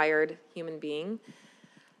similarly wired human being.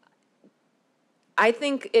 I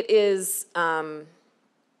think it is, I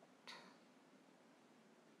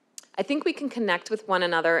think we can connect with one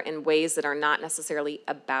another in ways that are not necessarily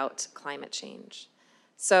about climate change.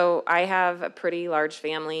 So I have a pretty large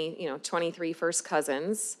family, 23 first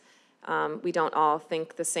cousins. We don't all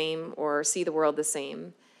think the same or see the world the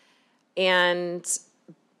same. And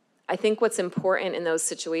I think what's important in those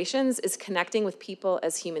situations is connecting with people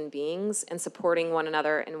as human beings and supporting one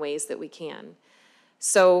another in ways that we can.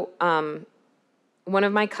 So one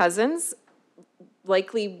of my cousins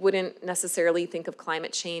likely wouldn't necessarily think of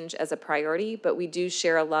climate change as a priority, but we do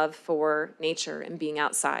share a love for nature and being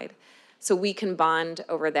outside. So we can bond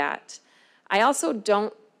over that. I also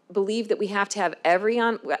don't believe that we have to have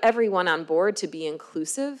everyone on board to be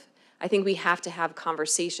inclusive. I think we have to have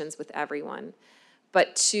conversations with everyone.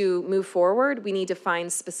 But to move forward, we need to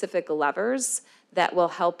find specific levers that will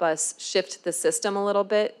help us shift the system a little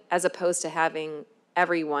bit, as opposed to having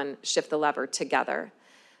everyone shift the lever together.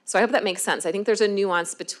 So I hope that makes sense. I think there's a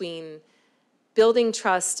nuance between building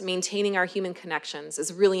trust, maintaining our human connections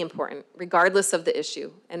is really important, regardless of the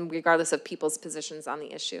issue and regardless of people's positions on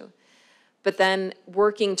the issue. But then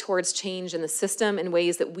working towards change in the system in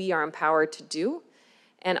ways that we are empowered to do,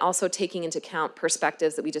 and also taking into account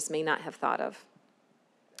perspectives that we just may not have thought of.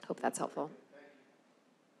 Hope that's helpful.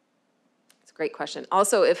 It's a great question.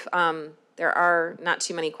 Also, if there are not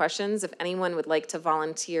too many questions, if anyone would like to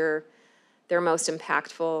volunteer their most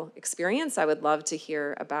impactful experience, I would love to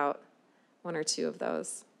hear about one or two of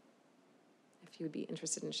those, if you would be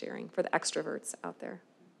interested in sharing, for the extroverts out there.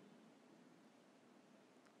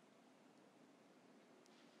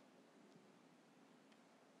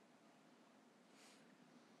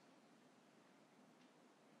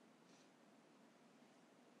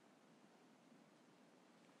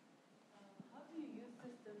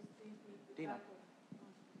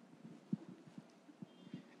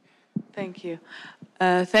 Thank you.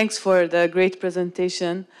 Thanks for the great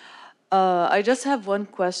presentation. I just have one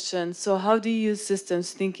question. So how do you use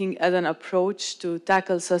systems thinking as an approach to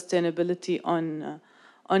tackle sustainability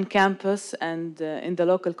on campus and in the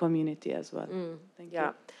local community as well? Thank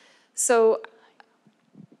you. So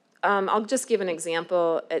I'll just give an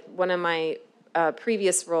example. At one of my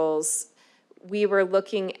previous roles, we were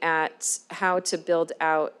looking at how to build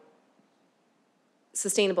out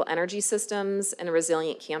sustainable energy systems and a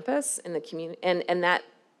resilient campus in the community, and that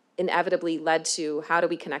inevitably led to how do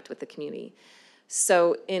we connect with the community.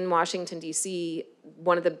 So in Washington, D.C.,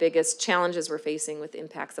 one of the biggest challenges we're facing with the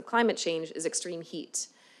impacts of climate change is extreme heat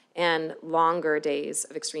and longer days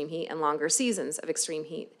of extreme heat and longer seasons of extreme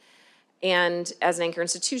heat. And as an anchor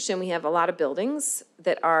institution, we have a lot of buildings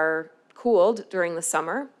that are cooled during the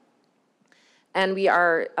summer, and we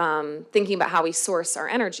are thinking about how we source our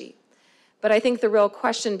energy. But I think the real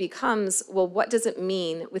question becomes, well, what does it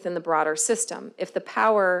mean within the broader system? If the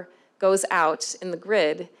power goes out in the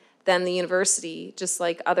grid, then the university, just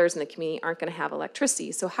like others in the community, aren't going to have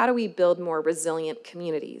electricity. So how do we build more resilient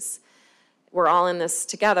communities? We're all in this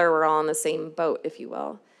together. We're all in the same boat, if you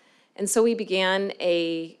will. And so we began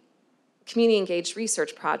a community-engaged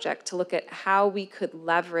research project to look at how we could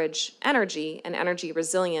leverage energy and energy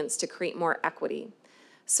resilience to create more equity.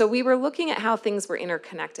 So we were looking at how things were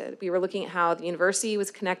interconnected. We were looking at how the university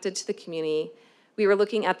was connected to the community. We were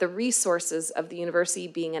looking at the resources of the university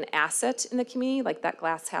being an asset in the community, like that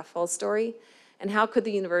glass half full story, and how could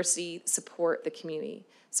the university support the community.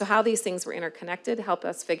 So how these things were interconnected helped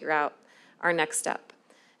us figure out our next step.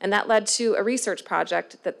 And that led to a research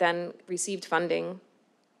project that then received funding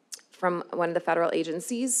from one of the federal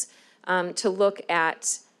agencies to look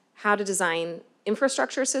at how to design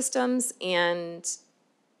infrastructure systems and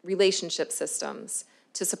relationship systems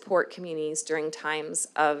to support communities during times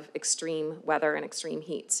of extreme weather and extreme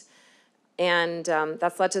heat. And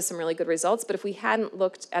that's led to some really good results. But if we hadn't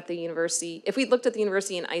looked at the university, if we'd looked at the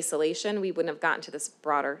university in isolation, we wouldn't have gotten to this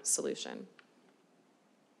broader solution.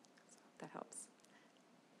 That helps.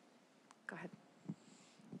 Go ahead.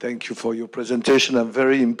 Thank you for your presentation. I'm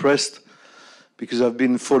very impressed because I've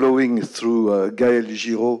been following through Gaël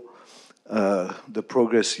Giraud the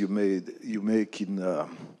progress you make in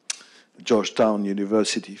Georgetown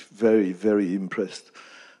University. Very, very impressed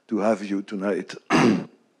to have you tonight.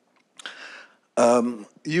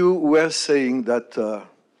 You were saying that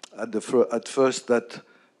at first that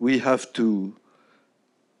we have to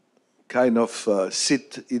kind of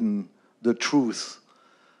sit in the truth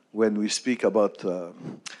when we speak about,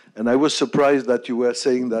 and I was surprised that you were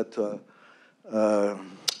saying that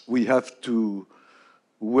we have to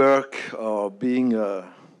work or being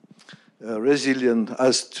resilient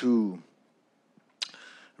as to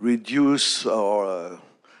reduce or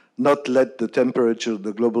not let the temperature,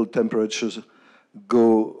 the global temperatures,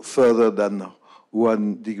 go further than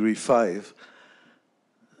 1.5 degrees.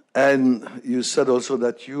 And you said also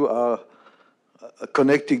that you are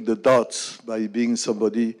connecting the dots by being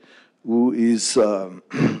somebody who is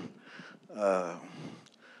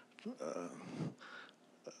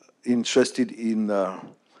interested in the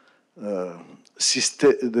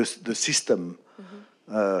system,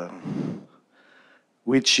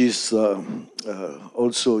 which is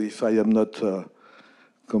also, if I am not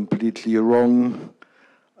completely wrong,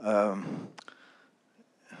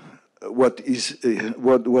 what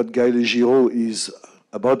Gaël Giraud is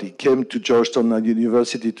about. He came to Georgetown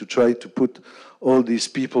University to try to put all these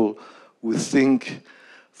people who think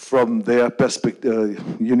from their perspective,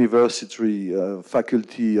 university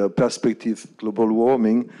faculty perspective, global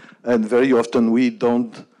warming, and very often we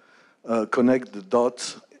don't connect the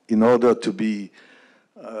dots in order to be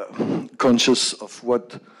conscious of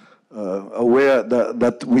what, aware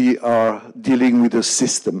that we are dealing with a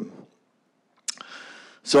system.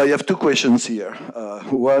 So I have two questions here.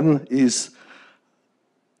 One is,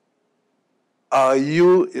 are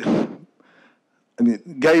you, I mean,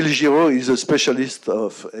 Gaël Giraud is a specialist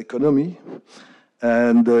of economy,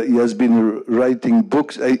 and he has been writing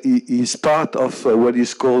books. He is part of what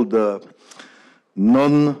is called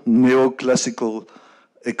non-neoclassical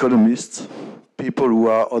economists, people who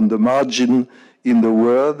are on the margin in the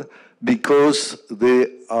world because they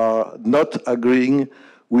are not agreeing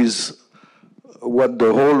with what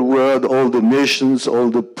the whole world, all the nations, all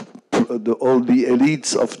the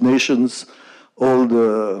elites of nations, all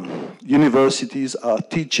the universities are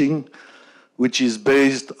teaching, which is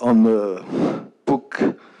based on a book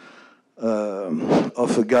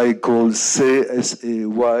of a guy called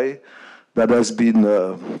C.S.A.Y. that has been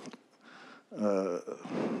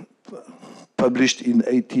published in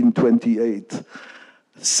 1828,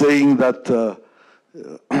 saying that,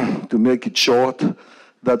 to make it short,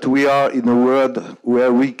 that we are in a world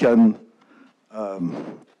where we can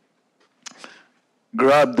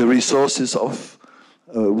grab the resources of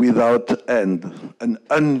without end, an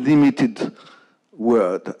unlimited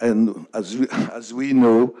world. And as we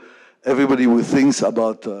know, everybody who thinks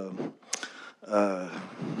about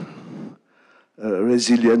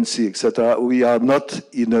resiliency, etc., we are not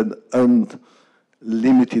in an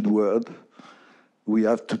unlimited world. We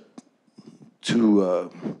have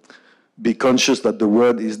to be conscious that the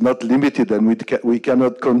world is not limited, and we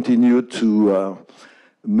cannot continue to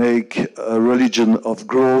make a religion of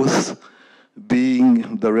growth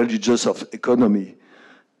being the religions of economy.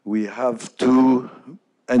 We have to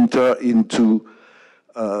enter into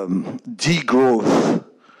degrowth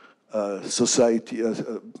society,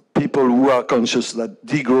 people who are conscious that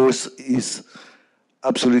degrowth is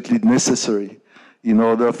absolutely necessary in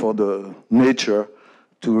order for the nature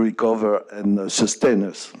to recover and sustain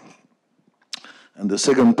us. And the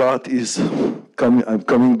second part is I'm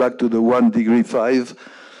coming back to the 1 degree 5.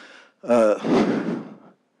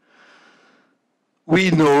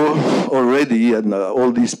 We know already, and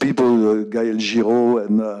all these people, Gaël Giraud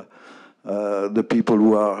and the people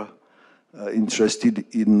who are interested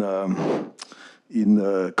in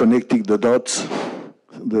connecting the dots,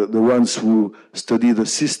 the ones who study the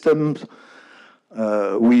systems,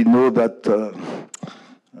 we know that,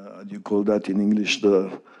 how do you call that in English?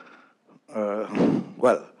 Well,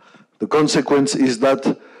 the consequence is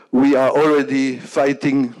that we are already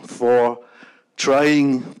fighting for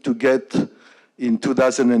trying to get in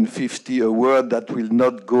 2050 a world that will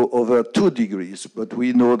not go over 2 degrees, but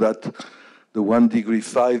we know that the 1 degree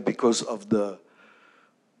 5, because of the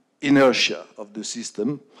inertia of the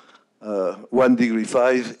system, 1 degree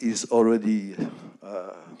 5 is already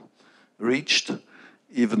reached,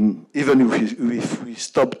 even if we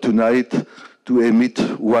stop tonight to emit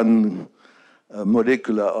 1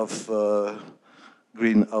 molecule of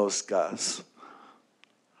greenhouse gas.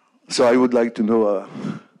 So I would like to know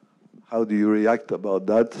how do you react about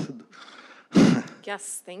that?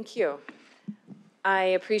 Yes, thank you. I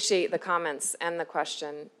appreciate the comments and the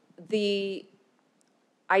question. The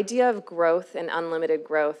idea of growth and unlimited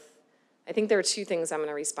growth, I think there are 2 things I'm going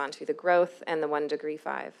to respond to, the growth and the 1 degree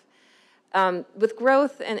 5. With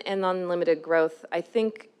growth and unlimited growth, I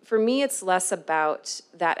think for me it's less about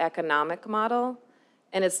that economic model,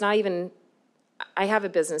 and it's not even, I have a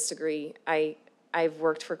business degree. I've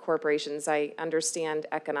worked for corporations. I understand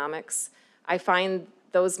economics. I find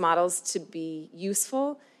those models to be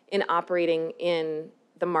useful in operating in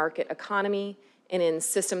the market economy and in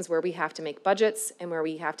systems where we have to make budgets and where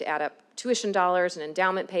we have to add up tuition dollars and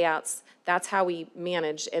endowment payouts. That's how we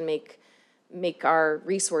manage and make our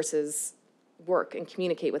resources work and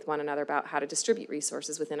communicate with one another about how to distribute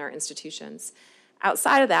resources within our institutions.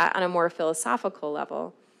 Outside of that, on a more philosophical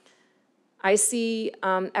level, I see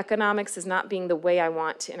economics as not being the way I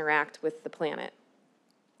want to interact with the planet.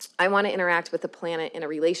 I want to interact with the planet in a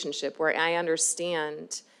relationship where I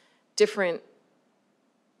understand different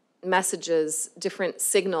messages, different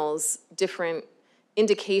signals, different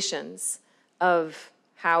indications of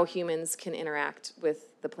how humans can interact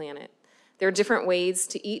with the planet. There are different ways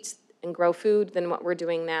to eat and grow food than what we're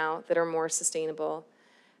doing now that are more sustainable.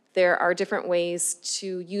 There are different ways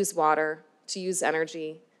to use water, to use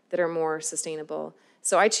energy that are more sustainable.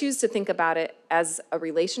 So I choose to think about it as a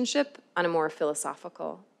relationship on a more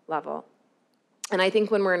philosophical level. And I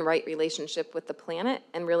think when we're in right relationship with the planet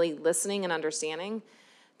and really listening and understanding,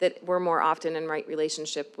 that we're more often in right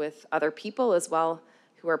relationship with other people as well,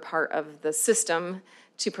 who are part of the system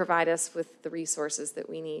to provide us with the resources that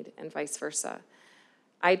we need, and vice versa.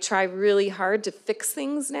 I try really hard to fix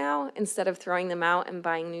things now instead of throwing them out and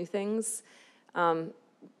buying new things. I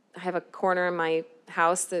have a corner in my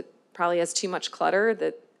house that probably has too much clutter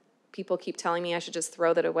that people keep telling me I should just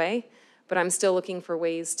throw that away, but I'm still looking for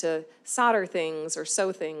ways to solder things or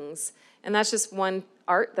sew things. And that's just one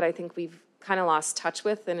art that I think we've kind of lost touch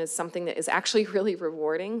with, and is something that is actually really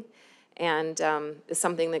rewarding, and is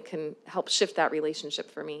something that can help shift that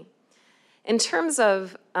relationship for me. In terms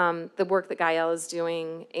of the work that Gaël is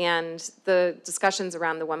doing and the discussions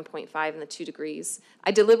around the 1.5 and the 2 degrees,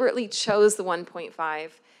 I deliberately chose the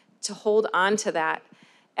 1.5 to hold on to that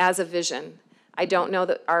as a vision. I don't know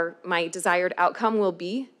that my desired outcome will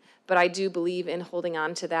be, but I do believe in holding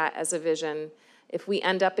on to that as a vision. If we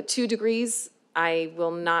end up at 2 degrees, I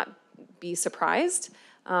will not be surprised,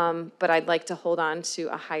 but I'd like to hold on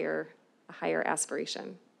to a higher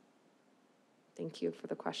aspiration. Thank you for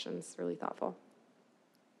the questions, really thoughtful.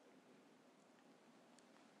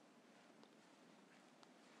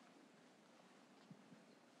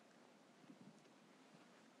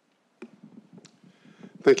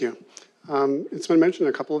 Thank you. It's been mentioned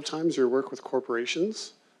a couple of times, your work with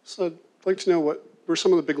corporations. So I'd like to know what were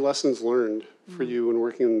some of the big lessons learned for you when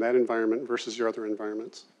working in that environment versus your other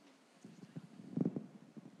environments?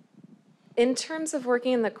 In terms of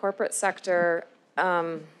working in the corporate sector,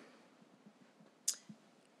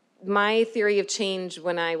 my theory of change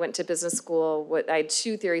when I went to business school, I had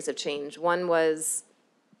 2 theories of change. One was,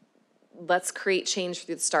 let's create change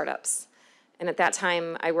through the startups. And at that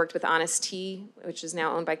time, I worked with Honest Tea, which is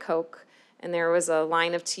now owned by Coke. And there was a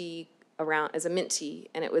line of tea around as a mint tea,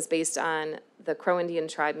 and it was based on the Crow Indian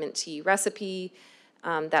tribe mint tea recipe.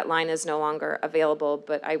 That line is no longer available,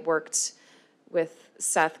 but I worked with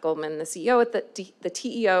Seth Goldman, the CEO at the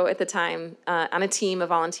TEO at the time, on a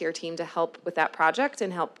volunteer team to help with that project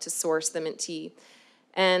and help to source the mint tea.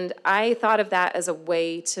 And I thought of that as a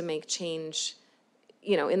way to make change,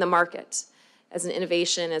 in the market, as an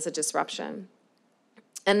innovation, as a disruption.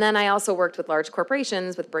 And then I also worked with large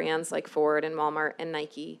corporations, with brands like Ford and Walmart and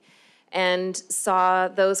Nike, and saw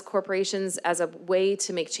those corporations as a way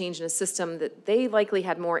to make change in a system that they likely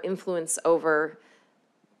had more influence over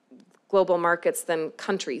global markets than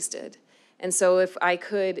countries did. And so if I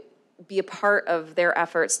could be a part of their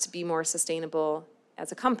efforts to be more sustainable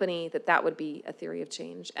as a company, that would be a theory of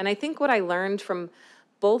change. And I think what I learned from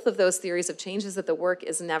both of those theories of change is that the work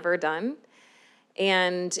is never done.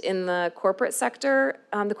 And in the corporate sector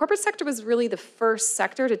was really the first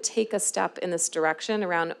sector to take a step in this direction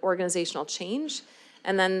around organizational change.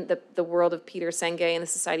 And then the world of Peter Senge and the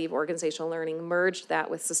Society of Organizational Learning merged that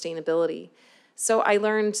with sustainability. So I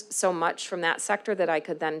learned so much from that sector that I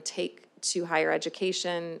could then take to higher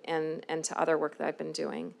education and to other work that I've been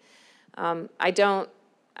doing. I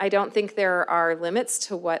don't think there are limits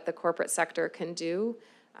to what the corporate sector can do.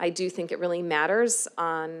 I do think it really matters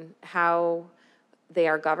on how they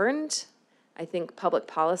are governed. I think public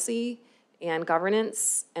policy and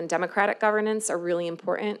governance and democratic governance are really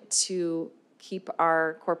important to keep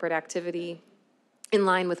our corporate activity in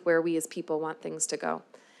line with where we as people want things to go.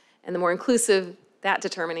 And the more inclusive that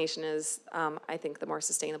determination is, I think the more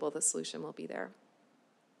sustainable the solution will be there.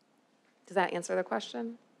 Does that answer the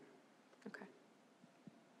question? Okay.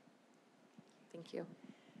 Thank you.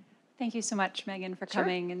 Thank you so much, Megan, for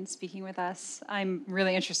coming and speaking with us. I'm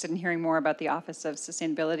really interested in hearing more about the Office of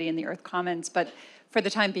Sustainability and the Earth Commons, but for the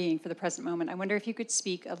time being, for the present moment, I wonder if you could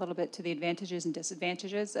speak a little bit to the advantages and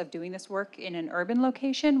disadvantages of doing this work in an urban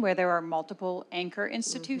location where there are multiple anchor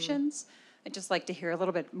institutions. I'd just like to hear a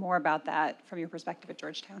little bit more about that from your perspective at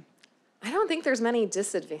Georgetown. I don't think there's many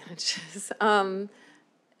disadvantages. I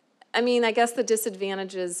mean, I guess the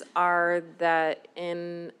disadvantages are that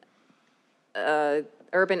in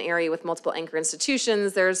urban area with multiple anchor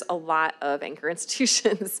institutions, there's a lot of anchor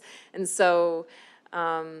institutions. And so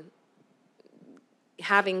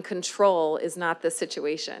having control is not the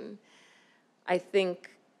situation. I think,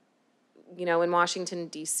 you know, in Washington,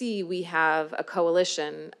 D.C., we have a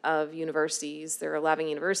coalition of universities. There are 11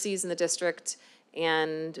 universities in the district,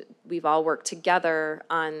 and we've all worked together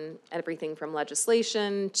on everything from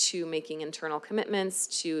legislation to making internal commitments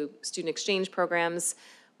to student exchange programs.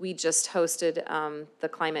 We just hosted the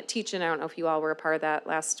Climate Teach-In. I don't know if you all were a part of that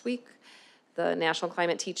last week, the National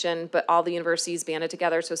Climate Teach-In, but all the universities banded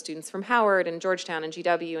together, so students from Howard and Georgetown and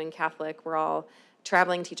GW and Catholic were all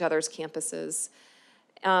traveling to each other's campuses.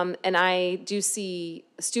 And I do see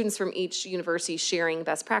students from each university sharing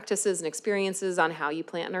best practices and experiences on how you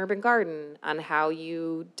plant an urban garden, on how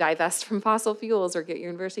you divest from fossil fuels or get your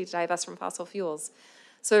university to divest from fossil fuels.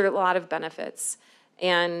 So there are a lot of benefits.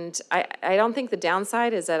 And I don't think the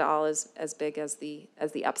downside is at all as big as the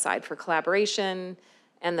upside for collaboration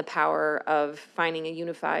and the power of finding a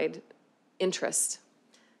unified interest.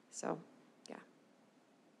 So, yeah.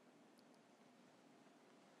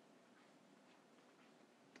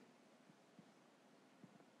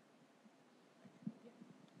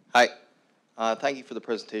 Hi, thank you for the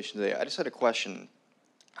presentation today. I just had a question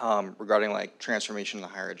regarding like transformation in the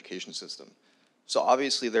higher education system. So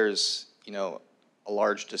obviously there's, you know, a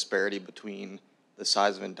large disparity between the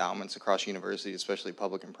size of endowments across universities, especially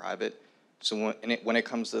public and private. So when it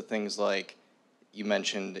comes to things like you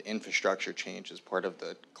mentioned infrastructure change as part of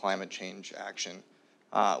the climate change action,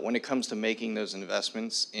 when it comes to making those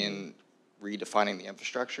investments in redefining the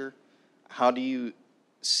infrastructure, how do you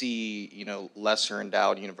see, you know, lesser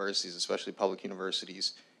endowed universities, especially public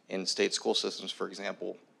universities in state school systems, for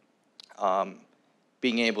example,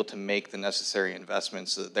 being able to make the necessary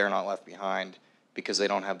investments so that they're not left behind because they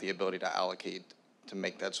don't have the ability to allocate to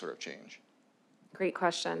make that sort of change? Great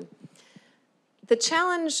question. The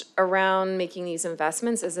challenge around making these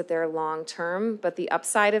investments is that they're long-term, but the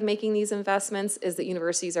upside of making these investments is that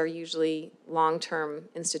universities are usually long-term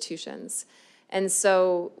institutions. And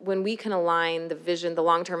so when we can align the vision, the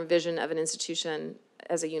long-term vision of an institution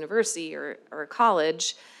as a university or a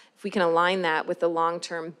college, if we can align that with the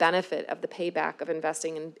long-term benefit of the payback of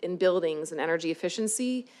investing in buildings and energy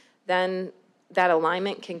efficiency, then that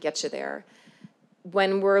alignment can get you there.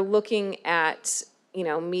 When we're looking at, you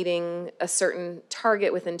know, meeting a certain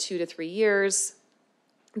target within 2 to 3 years,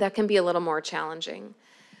 that can be a little more challenging.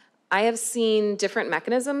 I have seen different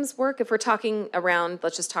mechanisms work. If we're talking around,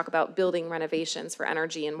 let's just talk about building renovations for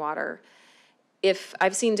energy and water. If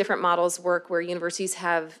I've seen different models work where universities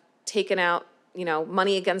have taken out, you know,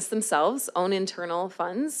 money against themselves, own internal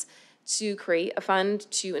funds, to create a fund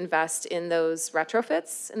to invest in those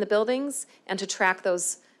retrofits in the buildings and to track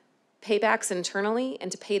those paybacks internally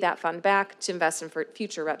and to pay that fund back to invest in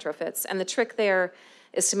future retrofits. And the trick there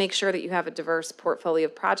is to make sure that you have a diverse portfolio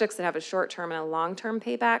of projects that have a short-term and a long-term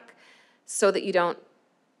payback so that you don't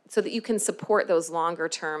so that you can support those longer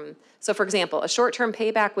term. So for example, a short-term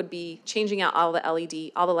payback would be changing out all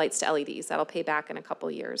the lights to LEDs. That'll pay back in a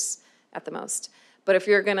couple years at the most. But if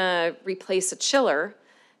you're gonna replace a chiller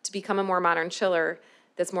to become a more modern chiller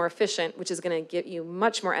that's more efficient, which is gonna get you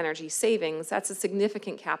much more energy savings, that's a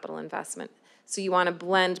significant capital investment. So you wanna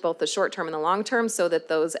blend both the short term and the long term so that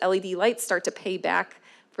those LED lights start to pay back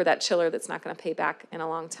for that chiller that's not gonna pay back in a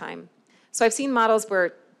long time. So I've seen models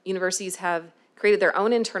where universities have created their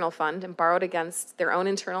own internal fund and borrowed against their own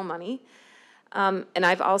internal money. And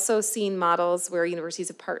I've also seen models where universities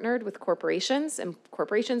have partnered with corporations, and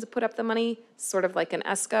corporations have put up the money, sort of like an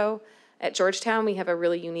ESCO. At Georgetown, we have a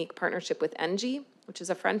really unique partnership with Engie, which is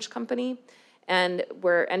a French company, and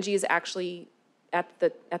where Engie is actually at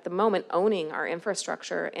the moment owning our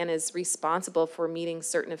infrastructure and is responsible for meeting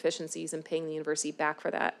certain efficiencies and paying the university back for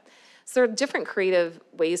that. So there are different creative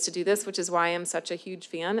ways to do this, which is why I'm such a huge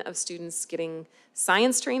fan of students getting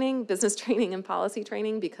science training, business training, and policy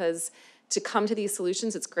training, because to come to these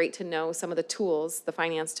solutions, it's great to know some of the tools, the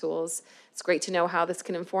finance tools. It's great to know how this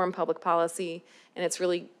can inform public policy, and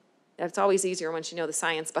it's always easier once you know the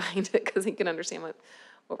science behind it, because you can understand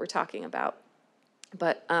what we're talking about.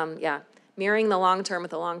 But yeah, marrying the long term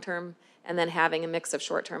with the long term, and then having a mix of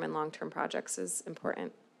short term and long term projects is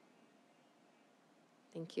important.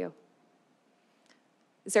 Thank you.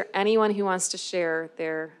 Is there anyone who wants to share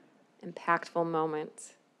their impactful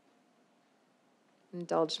moment?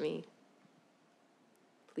 Indulge me,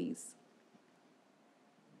 please.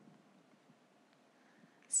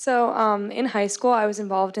 So in high school, I was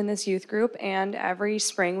involved in this youth group, and every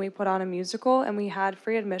spring we put on a musical, and we had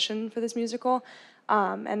free admission for this musical.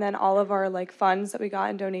 And then all of our funds that we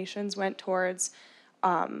got in donations went towards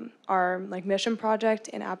our mission project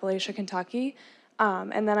in Appalachia, Kentucky.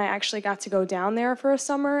 And then I actually got to go down there for a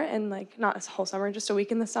summer, and not a whole summer, just a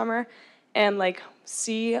week in the summer, and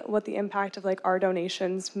see what the impact of our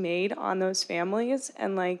donations made on those families,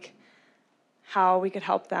 and how we could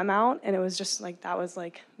help them out. And it was just that was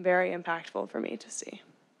very impactful for me to see.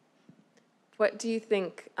 What do you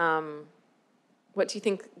think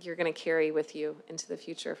you're going to carry with you into the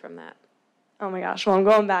future from that? Oh my gosh, well, I'm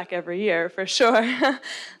going back every year for sure.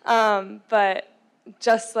 But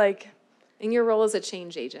just in your role as a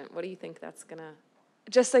change agent, what do you think that's going to?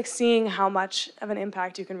 Just seeing how much of an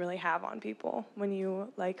impact you can really have on people when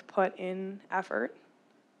you put in effort.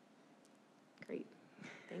 Great,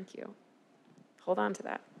 thank you. Hold on to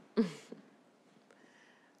that. All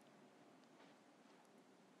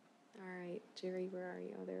right, Jerry, where are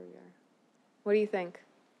you? Oh, there we are. What do you think?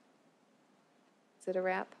 Is it a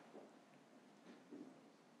wrap?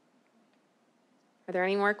 Are there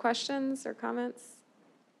any more questions or comments?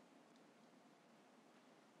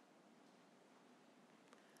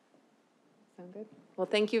 Sound good? Well,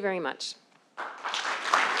 thank you very much.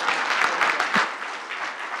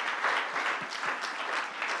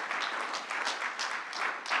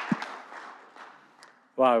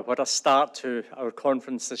 Wow, what a start to our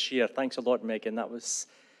conference this year. Thanks a lot, Meghan. That was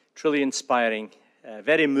truly inspiring,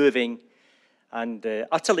 very moving, and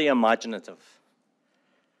utterly imaginative.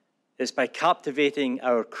 It's by captivating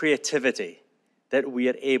our creativity that we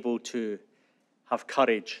are able to have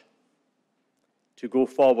courage to go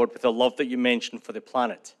forward with the love that you mentioned for the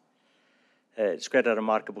planet. It's quite a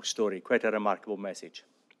remarkable story, quite a remarkable message.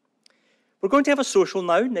 We're going to have a social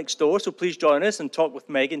now next door, so please join us and talk with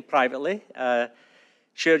Meghan privately.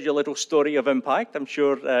 Share your little story of impact. I'm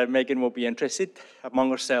sure Meghan will be interested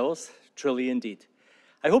among ourselves, truly indeed.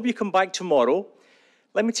 I hope you come back tomorrow.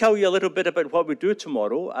 Let me tell you a little bit about what we do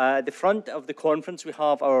tomorrow. At the front of the conference, we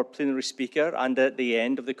have our plenary speaker, and at the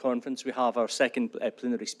end of the conference, we have our second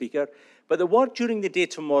plenary speaker. But the work during the day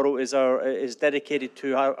tomorrow is dedicated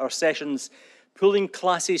to our sessions pulling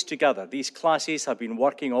classes together. These classes have been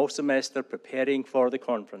working all semester preparing for the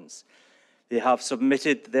conference. They have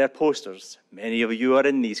submitted their posters. Many of you are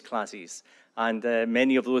in these classes, and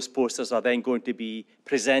many of those posters are then going to be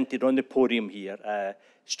presented on the podium here,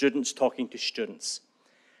 students talking to students.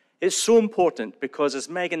 It's so important because, as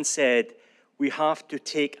Meghan said, we have to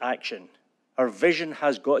take action. Our vision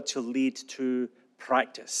has got to lead to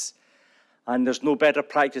practice. And there's no better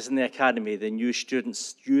practice in the academy than you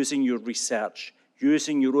students using your research,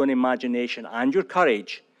 using your own imagination and your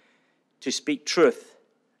courage to speak truth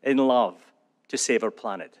in love to save our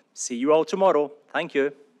planet. See you all tomorrow. Thank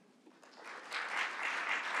you.